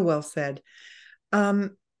boy, so well said.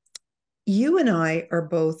 You and I are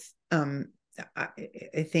both,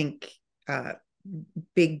 I think,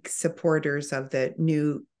 big supporters of the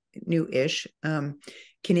new-ish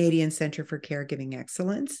Canadian Centre for Caregiving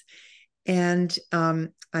Excellence. And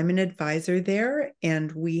I'm an advisor there,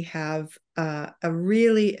 and we have a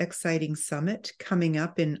really exciting summit coming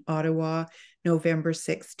up in Ottawa, November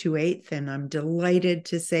 6th to 8th. And I'm delighted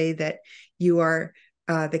to say that you are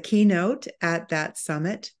the keynote at that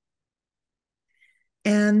summit.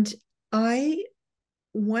 And I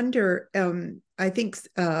wonder, I think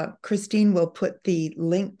Christine will put the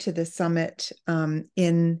link to the summit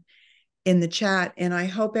in the chat, and I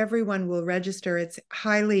hope everyone will register. It's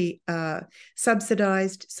highly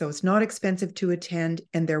subsidized, so it's not expensive to attend,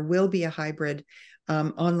 and there will be a hybrid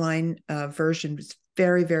online version. It's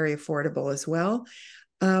very, very affordable as well.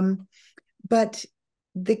 But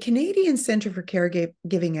the Canadian Centre for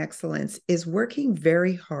Caregiving Excellence is working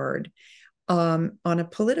very hard on a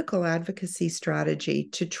political advocacy strategy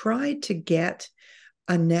to try to get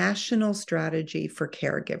a national strategy for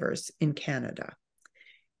caregivers in Canada.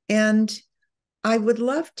 And I would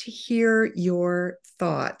love to hear your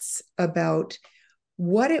thoughts about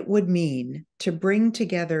what it would mean to bring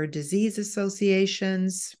together disease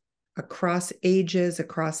associations across ages,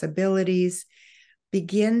 across abilities,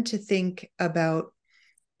 begin to think about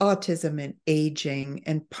autism and aging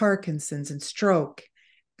and Parkinson's and stroke,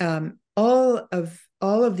 all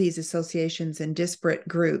of these associations and disparate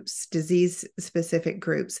groups, disease-specific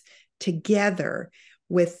groups, together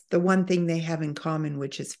with the one thing they have in common,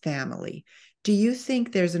 which is family. Do you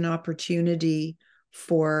think there's an opportunity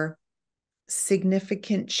for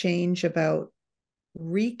significant change about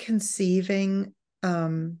reconceiving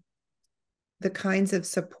the kinds of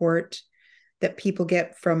support that people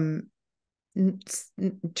get from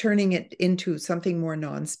turning it into something more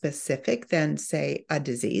non-specific than, say, a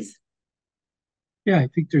disease? Yeah, I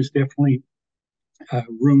think there's definitely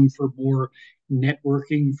room for more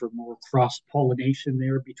networking, for more cross-pollination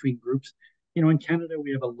there between groups. In Canada,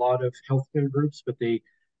 we have a lot of healthcare groups, but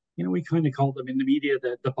we kind of call them in the media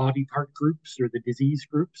the body part groups or the disease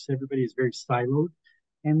groups. Everybody is very siloed,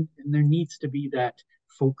 and there needs to be that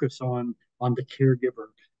focus on the caregiver.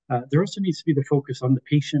 There also needs to be the focus on the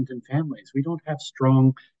patient and families. We don't have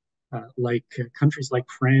strong, like countries like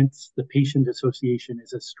France, the patient association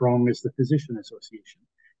is as strong as the physician association.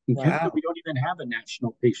 In Canada, we don't even have a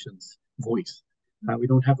national patient's voice. We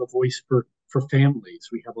don't have a voice for families.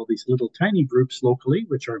 We have all these little tiny groups locally,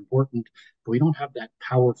 which are important, but we don't have that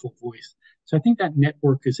powerful voice. So I think that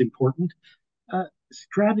network is important.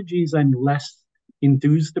 Strategies I'm less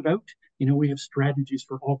enthused about. We have strategies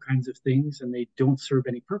for all kinds of things, and they don't serve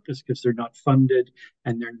any purpose because they're not funded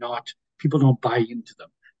and people don't buy into them.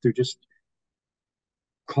 They're just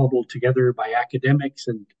cobbled together by academics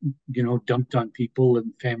and, dumped on people,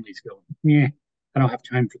 and families go, yeah, I don't have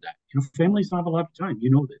time for that. Families don't have a lot of time.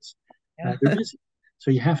 This. They're busy.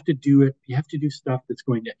 So you have to do it. You have to do stuff that's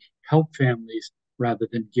going to help families rather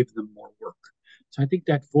than give them more work. So I think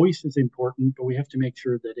that voice is important, but we have to make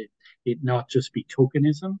sure that it not just be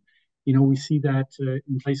tokenism. We see that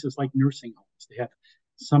in places like nursing homes.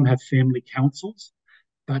 Some have family councils.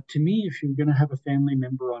 But to me, if you're going to have a family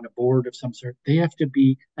member on a board of some sort, they have to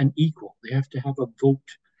be an equal. They have to have a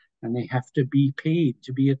vote, and they have to be paid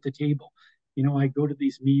to be at the table. I go to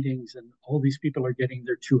these meetings, and all these people are getting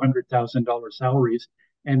their $200,000 salaries,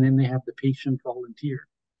 and then they have the patient volunteer.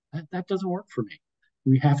 That doesn't work for me.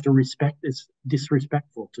 We have to respect. It's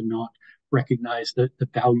disrespectful to not recognize the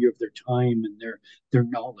value of their time and their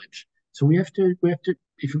knowledge. So we have to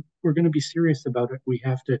if we're going to be serious about it, we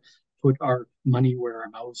have to put our money where our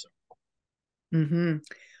mouths are. Mm-hmm.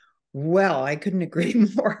 Well, I couldn't agree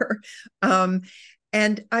more.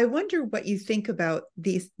 And I wonder what you think about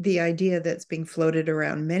the idea that's being floated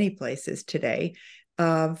around many places today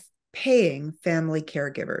of paying family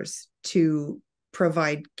caregivers to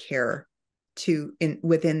provide care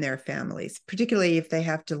within their families, particularly if they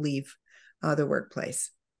have to leave the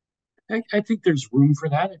workplace. I think there's room for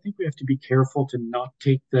that. I think we have to be careful to not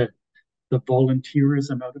take the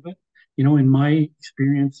volunteerism out of it. In my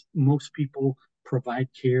experience, most people provide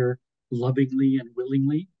care lovingly and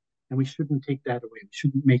willingly, and we shouldn't take that away. We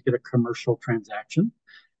shouldn't make it a commercial transaction.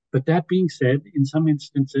 But that being said, in some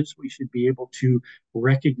instances, we should be able to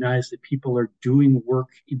recognize that people are doing work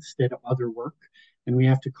instead of other work, and we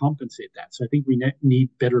have to compensate that. So I think we need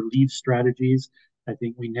better leave strategies. I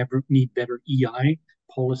think we never need better EI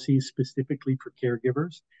policies specifically for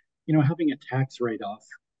caregivers. Having a tax write-off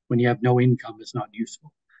when you have no income is not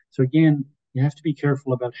useful. So again, you have to be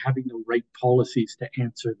careful about having the right policies to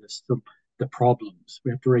answer the problems.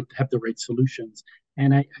 We have to have the right solutions.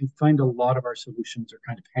 And I find a lot of our solutions are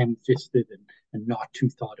kind of ham-fisted and not too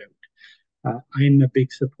thought out. I'm a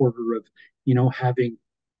big supporter of,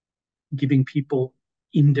 giving people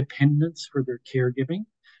independence for their caregiving.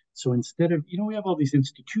 So instead of, we have all these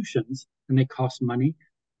institutions and they cost money,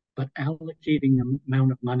 but allocating an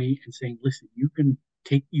amount of money and saying, listen, you can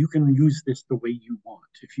use this the way you want.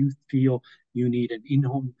 If you feel you need an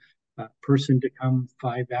in-home person to come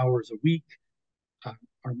 5 hours a week,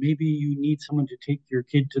 or maybe you need someone to take your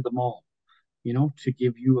kid to the mall, to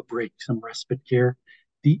give you a break, some respite care.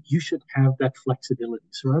 You should have that flexibility.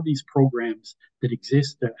 So there are these programs that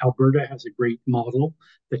exist. Alberta has a great model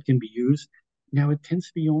that can be used. Now, it tends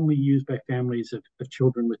to be only used by families of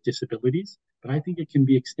children with disabilities, but I think it can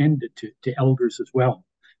be extended to elders as well.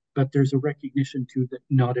 But there's a recognition, too, that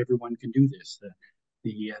not everyone can do this.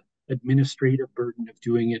 The administrative burden of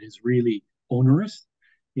doing it is really onerous.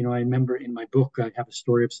 I remember in my book, I have a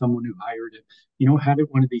story of someone who had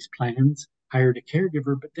one of these plans, hired a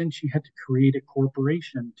caregiver, but then she had to create a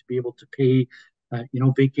corporation to be able to pay,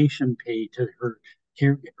 vacation pay to her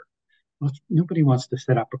caregiver. Well, nobody wants to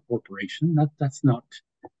set up a corporation. That's not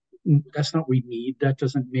what we need. That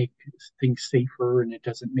doesn't make things safer, and it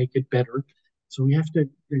doesn't make it better. So there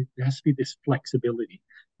has to be this flexibility.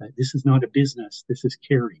 This is not a business. This is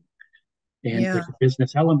caring. And there's a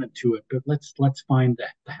business element to it, but let's find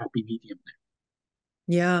the happy medium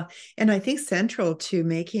there. Yeah. And I think central to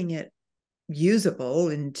making it usable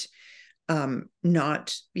and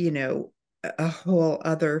not, a whole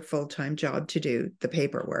other full-time job to do the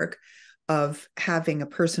paperwork of having a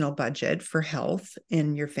personal budget for health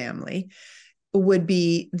in your family would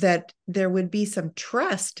be that there would be some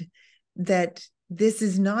trust that this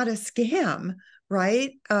is not a scam,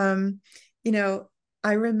 right?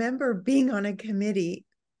 I remember being on a committee,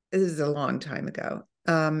 this is a long time ago,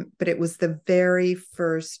 but it was the very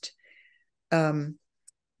first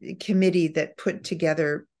committee that put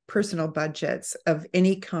together personal budgets of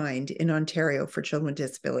any kind in Ontario for children with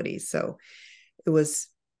disabilities. So it was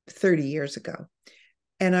 30 years ago.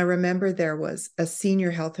 And I remember there was a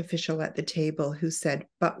senior health official at the table who said,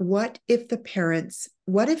 but what if the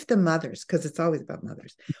mothers, because it's always about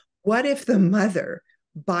mothers, what if the mother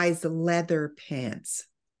buys leather pants?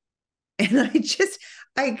 And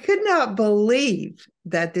I could not believe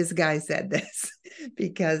that this guy said this,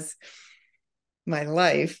 because my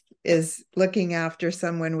life is looking after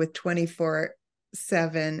someone with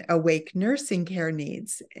 24/7 awake nursing care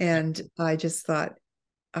needs. And I just thought,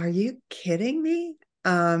 are you kidding me?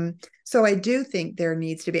 So I do think there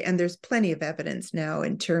needs to be, and there's plenty of evidence now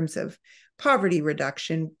in terms of poverty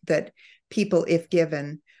reduction, that people, if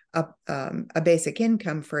given a basic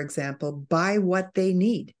income, for example, buy what they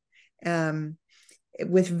need,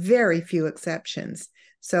 with very few exceptions.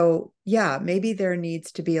 So yeah, maybe there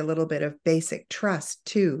needs to be a little bit of basic trust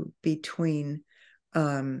too between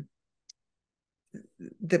the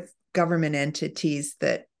government entities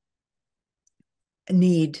that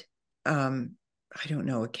need, I don't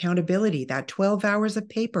know, accountability, that 12 hours of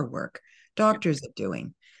paperwork doctors are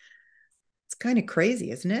doing. It's kind of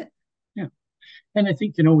crazy, isn't it? Yeah. And I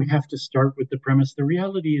think, we have to start with the premise. The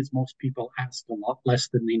reality is most people ask a lot less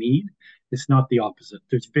than they need. It's not the opposite.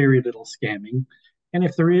 There's very little scamming. And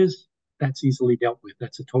if there is, that's easily dealt with.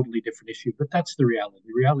 That's a totally different issue. But that's the reality.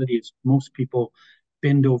 The reality is most people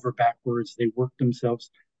bend over backwards. They work themselves.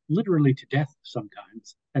 literally to death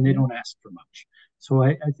sometimes, and they don't ask for much. So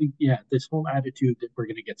I think, yeah, this whole attitude that we're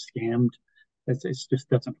going to get scammed, it just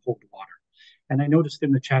doesn't hold water. And I noticed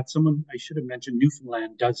in the chat, someone, I should have mentioned,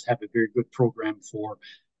 Newfoundland does have a very good program for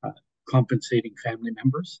compensating family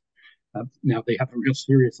members. Now they have a real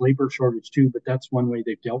serious labor shortage too, but that's one way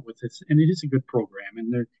they've dealt with this, and it is a good program.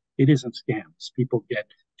 And it isn't scams. People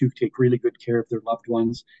do take really good care of their loved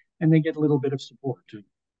ones, and they get a little bit of support,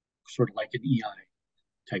 sort of like an EI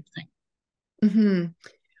type thing. Mm-hmm.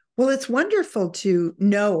 Well, it's wonderful to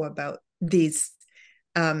know about these,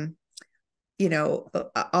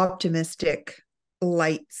 optimistic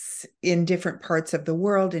lights in different parts of the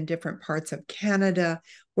world, in different parts of Canada,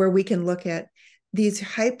 where we can look at these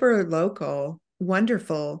hyper local,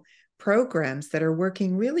 wonderful programs that are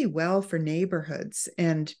working really well for neighborhoods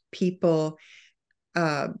and people.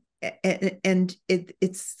 And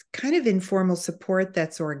it's kind of informal support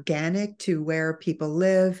that's organic to where people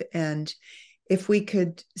live. And if we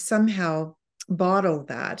could somehow bottle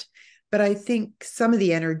that. But I think some of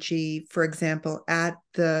the energy, for example, at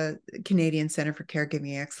the Canadian Centre for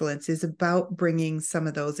Caregiving Excellence is about bringing some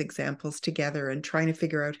of those examples together and trying to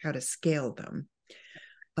figure out how to scale them.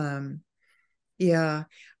 Yeah,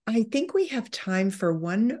 I think we have time for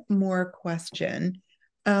one more question.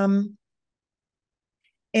 And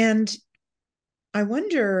I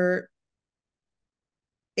wonder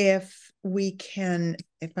if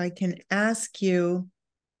I can ask you,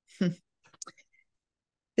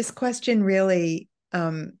 this question really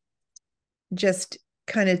just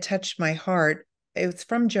kind of touched my heart. It's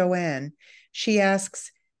from Joanne. She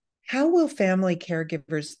asks, how will family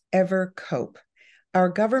caregivers ever cope? Our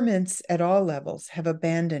governments at all levels have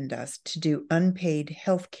abandoned us to do unpaid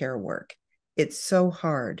healthcare work. It's so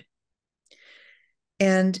hard.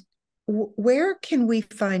 And where can we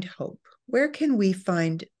find hope? Where can we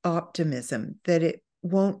find optimism that it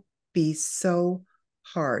won't be so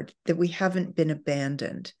hard, that we haven't been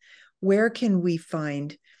abandoned? Where can we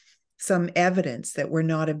find some evidence that we're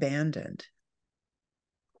not abandoned?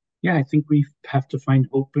 Yeah, I think we have to find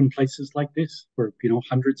hope in places like this, where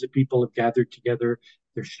hundreds of people have gathered together.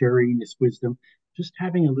 They're sharing this wisdom. Just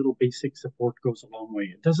having a little basic support goes a long way.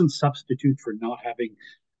 It doesn't substitute for not having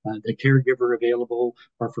the caregiver available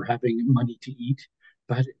or for having money to eat,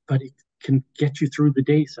 but it can get you through the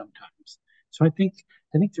day sometimes. So I think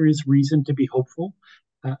there is reason to be hopeful.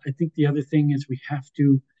 I think the other thing is we have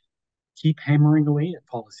to keep hammering away at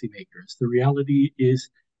policymakers. The reality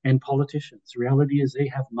is, and politicians, the reality is they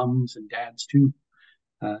have mums and dads too.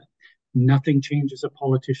 Nothing changes a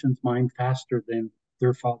politician's mind faster than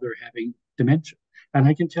their father having dementia. And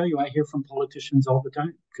I can tell you, I hear from politicians all the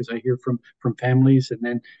time because I hear from families, and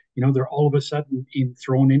then they're all of a sudden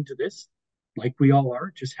thrown into this, like we all are.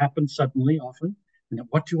 It just happens suddenly, often. And then,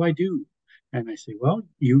 what do I do? And I say, well,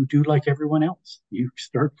 you do like everyone else. You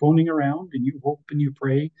start phoning around, and you hope and you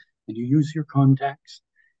pray, and you use your contacts,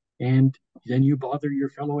 and then you bother your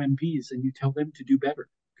fellow MPs and you tell them to do better,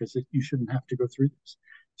 because you shouldn't have to go through this.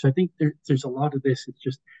 So I think there's a lot of this. It's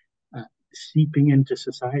just seeping into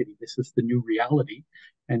society. This is the new reality,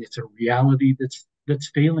 and it's a reality that's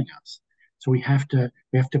failing us. So we have to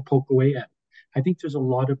poke away at it. I think there's a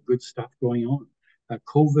lot of good stuff going on.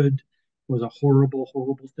 COVID was a horrible,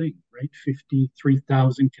 horrible thing, right?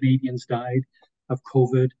 53,000 Canadians died of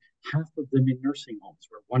COVID, half of them in nursing homes,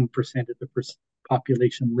 where 1% of the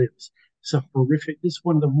population lives. It's a horrific, this is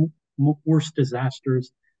one of the worst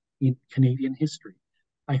disasters in Canadian history.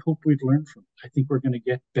 I hope we've learned from it. I think we're going to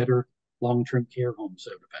get better long-term care homes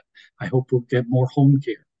out of it. I hope we'll get more home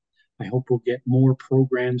care. I hope we'll get more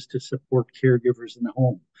programs to support caregivers in the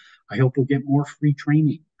home. I hope we'll get more free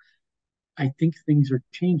training. I think things are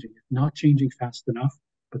changing. It's not changing fast enough,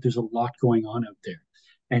 but there's a lot going on out there.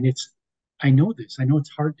 And I know this. I know it's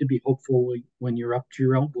hard to be hopeful when you're up to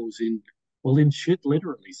your elbows in shit,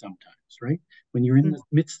 literally sometimes, right? When you're in the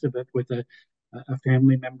midst of it with a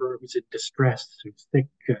family member who's in distress, who's sick,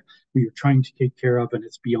 who you're trying to take care of, and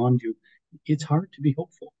it's beyond you, it's hard to be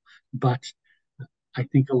hopeful. But I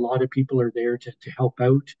think a lot of people are there to help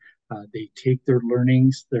out. They take their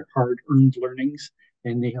learnings, their hard-earned learnings,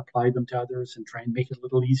 and they apply them to others and try and make it a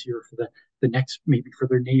little easier for the next, maybe for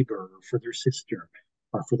their neighbor or for their sister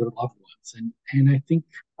or for their loved ones. And I think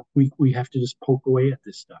we have to just poke away at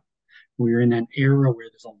this stuff. We're in an era where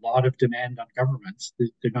there's a lot of demand on governments.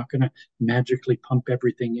 They're not going to magically pump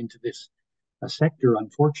everything into this sector,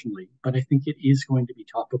 unfortunately, but I think it is going to be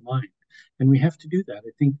top of mind. And we have to do that.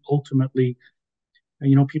 I think ultimately,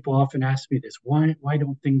 people often ask me this, why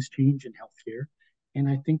don't things change in healthcare? And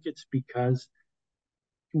I think it's because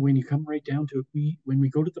when you come right down to it, when we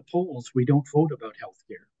go to the polls, we don't vote about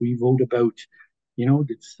healthcare. We vote about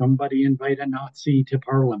Did somebody invite a Nazi to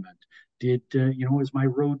Parliament? Is my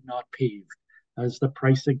road not paved? Is the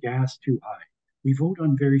price of gas too high? We vote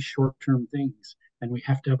on very short-term things, and we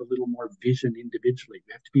have to have a little more vision individually.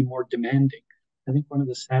 We have to be more demanding. I think one of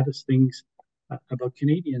the saddest things about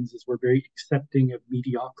Canadians is we're very accepting of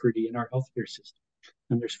mediocrity in our healthcare system.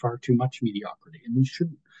 And there's far too much mediocrity, and we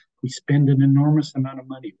shouldn't. We spend an enormous amount of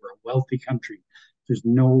money. We're a wealthy country. There's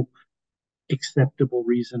no acceptable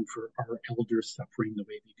reason for our elders suffering the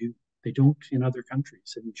way they do. They don't in other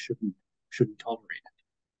countries, and we shouldn't tolerate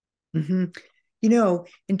it. Mm-hmm.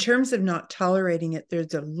 In terms of not tolerating it,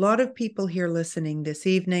 there's a lot of people here listening this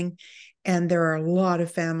evening, and there are a lot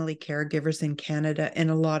of family caregivers in Canada and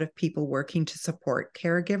a lot of people working to support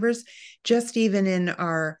caregivers. Just even in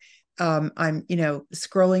our, I'm,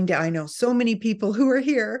 scrolling down, I know so many people who are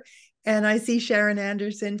here, and I see Sharon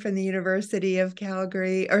Anderson from the University of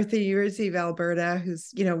Calgary, or the University of Alberta,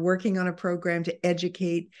 who's, working on a program to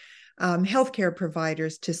educate healthcare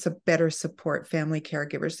providers to better support family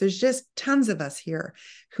caregivers. There's just tons of us here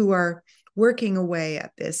who are working away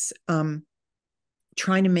at this,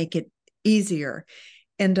 trying to make it easier.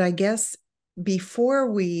 And I guess before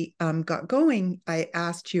we got going, I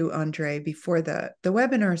asked you, Andre, before the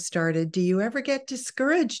webinar started, do you ever get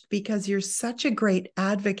discouraged because you're such a great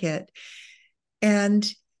advocate?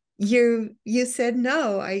 And you said,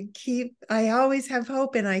 no, I always have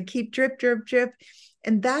hope, and I keep drip, drip, drip.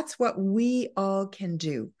 And that's what we all can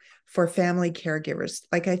do for family caregivers.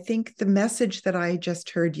 Like, I think the message that I just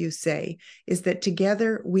heard you say is that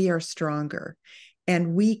together we are stronger,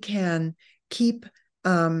 and we can keep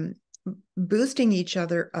boosting each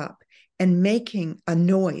other up and making a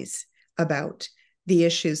noise about the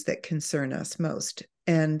issues that concern us most,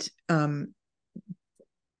 and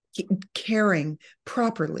caring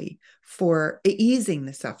properly for easing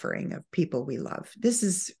the suffering of people we love. This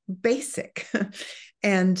is basic.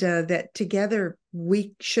 And that together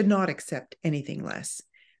we should not accept anything less.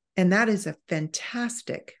 And that is a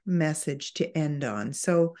fantastic message to end on.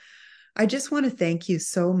 So I just want to thank you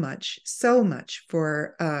so much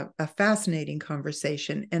for a fascinating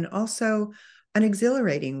conversation, and also an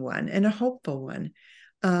exhilarating one and a hopeful one.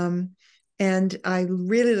 And I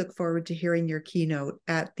really look forward to hearing your keynote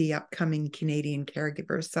at the upcoming Canadian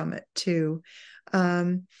Caregiver Summit too.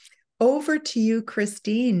 Over to you,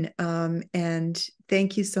 Christine. And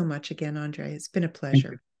thank you so much again, Andre. It's been a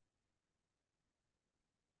pleasure.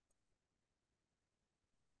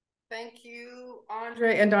 Thank you,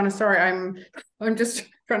 Andre and Donna. Sorry, I'm just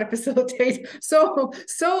trying to facilitate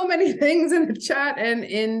so many things in the chat and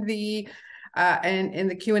in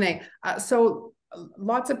the Q&A. So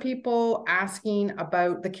lots of people asking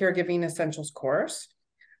about the Caregiving Essentials course.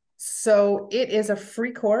 So it is a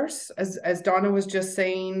free course, as Donna was just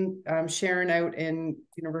saying. Sharon out in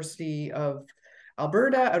University of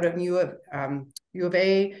Alberta, out of U of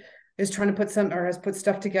A, is trying to has put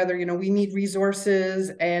stuff together. We need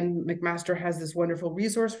resources, and McMaster has this wonderful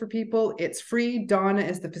resource for people. It's free. Donna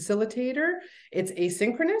is the facilitator. It's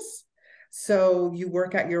asynchronous, so you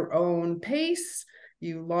work at your own pace.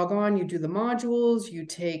 You log on, you do the modules, you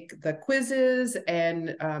take the quizzes,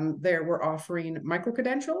 and there we're offering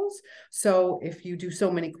micro-credentials. So if you do so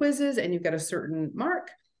many quizzes and you get a certain mark,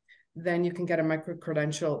 then you can get a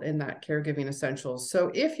micro-credential in that Caregiving Essentials. So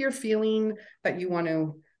if you're feeling that you want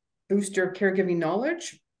to boost your caregiving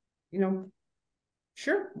knowledge,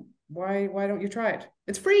 sure, why don't you try it?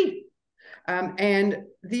 It's free. And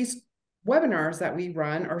these webinars that we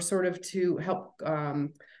run are sort of to help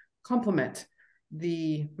complement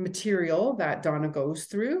the material that Donna goes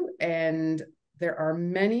through. And there are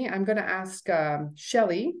many. I'm going to ask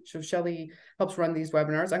Shelley. So Shelley helps run these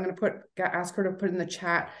webinars. I'm going to ask her to put in the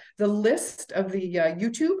chat the list of the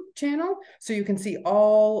YouTube channel, so you can see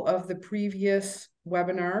all of the previous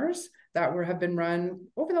webinars that have been run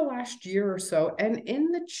over the last year or so. And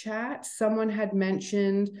in the chat, someone had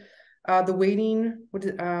mentioned the waiting.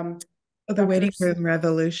 The waiting room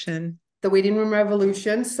revolution. The waiting room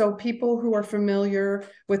revolution. So people who are familiar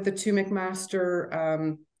with the two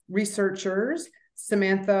McMaster researchers,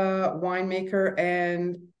 Samantha Winemaker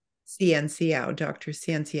and Cienciao, Dr.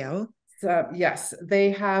 Cienciao. Yes,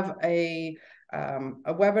 they have a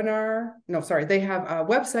webinar. No, sorry, they have a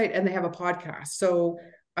website and they have a podcast. So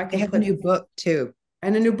I can put a new book too.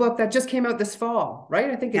 And a new book that just came out this fall,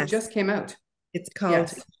 right? I think it just came out. It's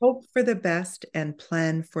called Hope for the Best and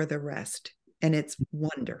Plan for the Rest. And it's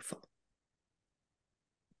wonderful.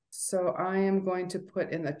 So I am going to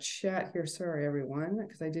put in the chat here. Sorry, everyone,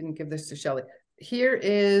 because I didn't give this to Shelley. Here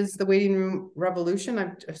is the waiting room revolution.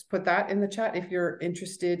 I've just put that in the chat if you're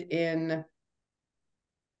interested in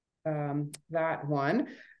that one.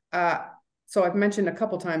 So I've mentioned a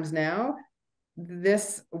couple times now,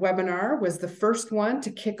 this webinar was the first one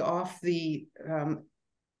to kick off the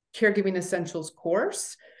Caregiving Essentials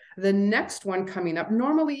course. The next one coming up,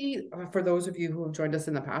 normally, for those of you who have joined us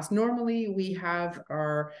in the past, normally we have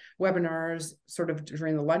our webinars sort of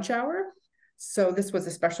during the lunch hour. So this was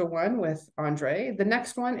a special one with Andre. The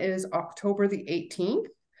next one is October the 18th.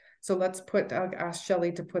 So let's ask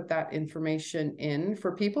Shelley to put that information in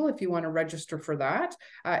for people if you want to register for that.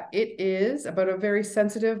 It is about a very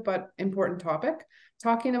sensitive but important topic.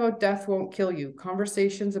 Talking about death won't kill you.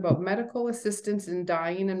 Conversations about medical assistance in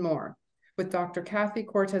dying and more, with Dr. Kathy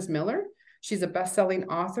Cortez Miller. She's a best-selling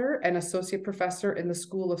author and associate professor in the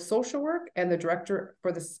School of Social Work and the director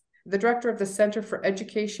of the Center for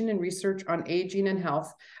Education and Research on Aging and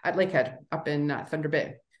Health at Lakehead up in Thunder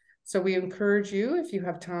Bay. So we encourage you, if you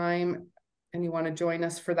have time and you want to join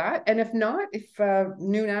us for that. And if not, if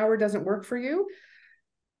noon hour doesn't work for you,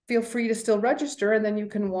 feel free to still register, and then you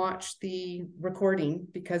can watch the recording,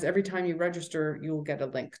 because every time you register, you'll get a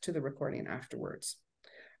link to the recording afterwards.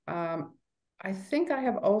 I think I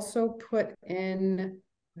have also put in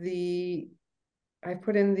the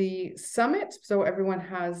summit, so everyone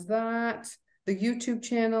has that. The YouTube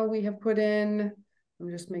channel we have put in. I'm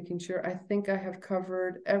just making sure. I think I have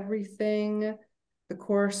covered everything. The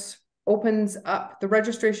course opens up, the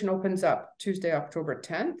registration opens up Tuesday, October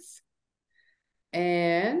 10th.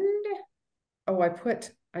 And, oh,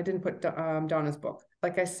 I didn't put Donna's book.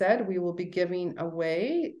 Like I said, we will be giving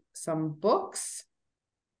away some books.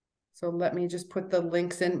 So let me just put the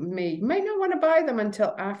links in. You might not want to buy them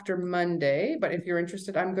until after Monday, but if you're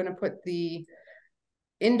interested, I'm going to put the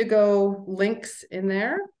Indigo links in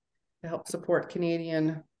there to help support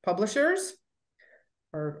Canadian publishers,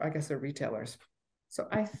 or I guess they're retailers. So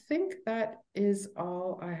I think that is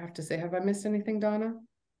all I have to say. Have I missed anything, Donna?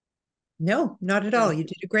 No, not at all. You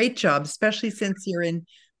did a great job, especially since you're in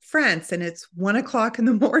France and it's 1 o'clock in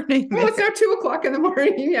the morning. Oh, it's now 2 o'clock in the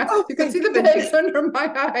morning. Yeah, you can see the bags under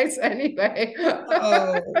my eyes anyway.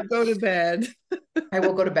 Oh, go to bed. I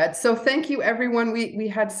will go to bed. So thank you, everyone. We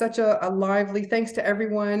had such a lively, thanks to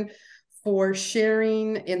everyone for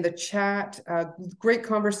sharing in the chat. Great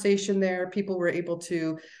conversation there. People were able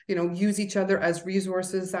to, use each other as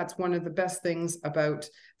resources. That's one of the best things about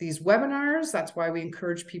these webinars. That's why we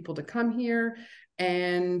encourage people to come here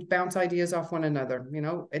and bounce ideas off one another.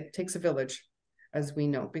 It takes a village, as we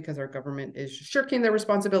know, because our government is shirking their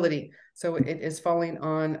responsibility. So it is falling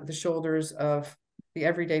on the shoulders of the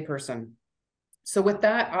everyday person. So with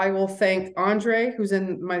that, I will thank Andre, who's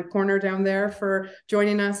in my corner down there, for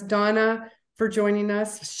joining us, Donna for joining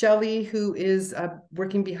us, Shelley, who is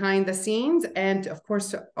working behind the scenes, and of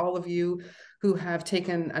course, to all of you who have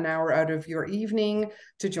taken an hour out of your evening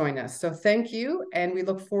to join us. So thank you, and we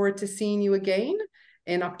look forward to seeing you again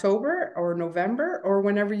in October or November, or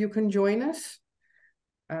whenever you can join us.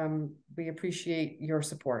 We appreciate your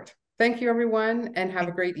support. Thank you, everyone, and have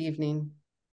a great evening.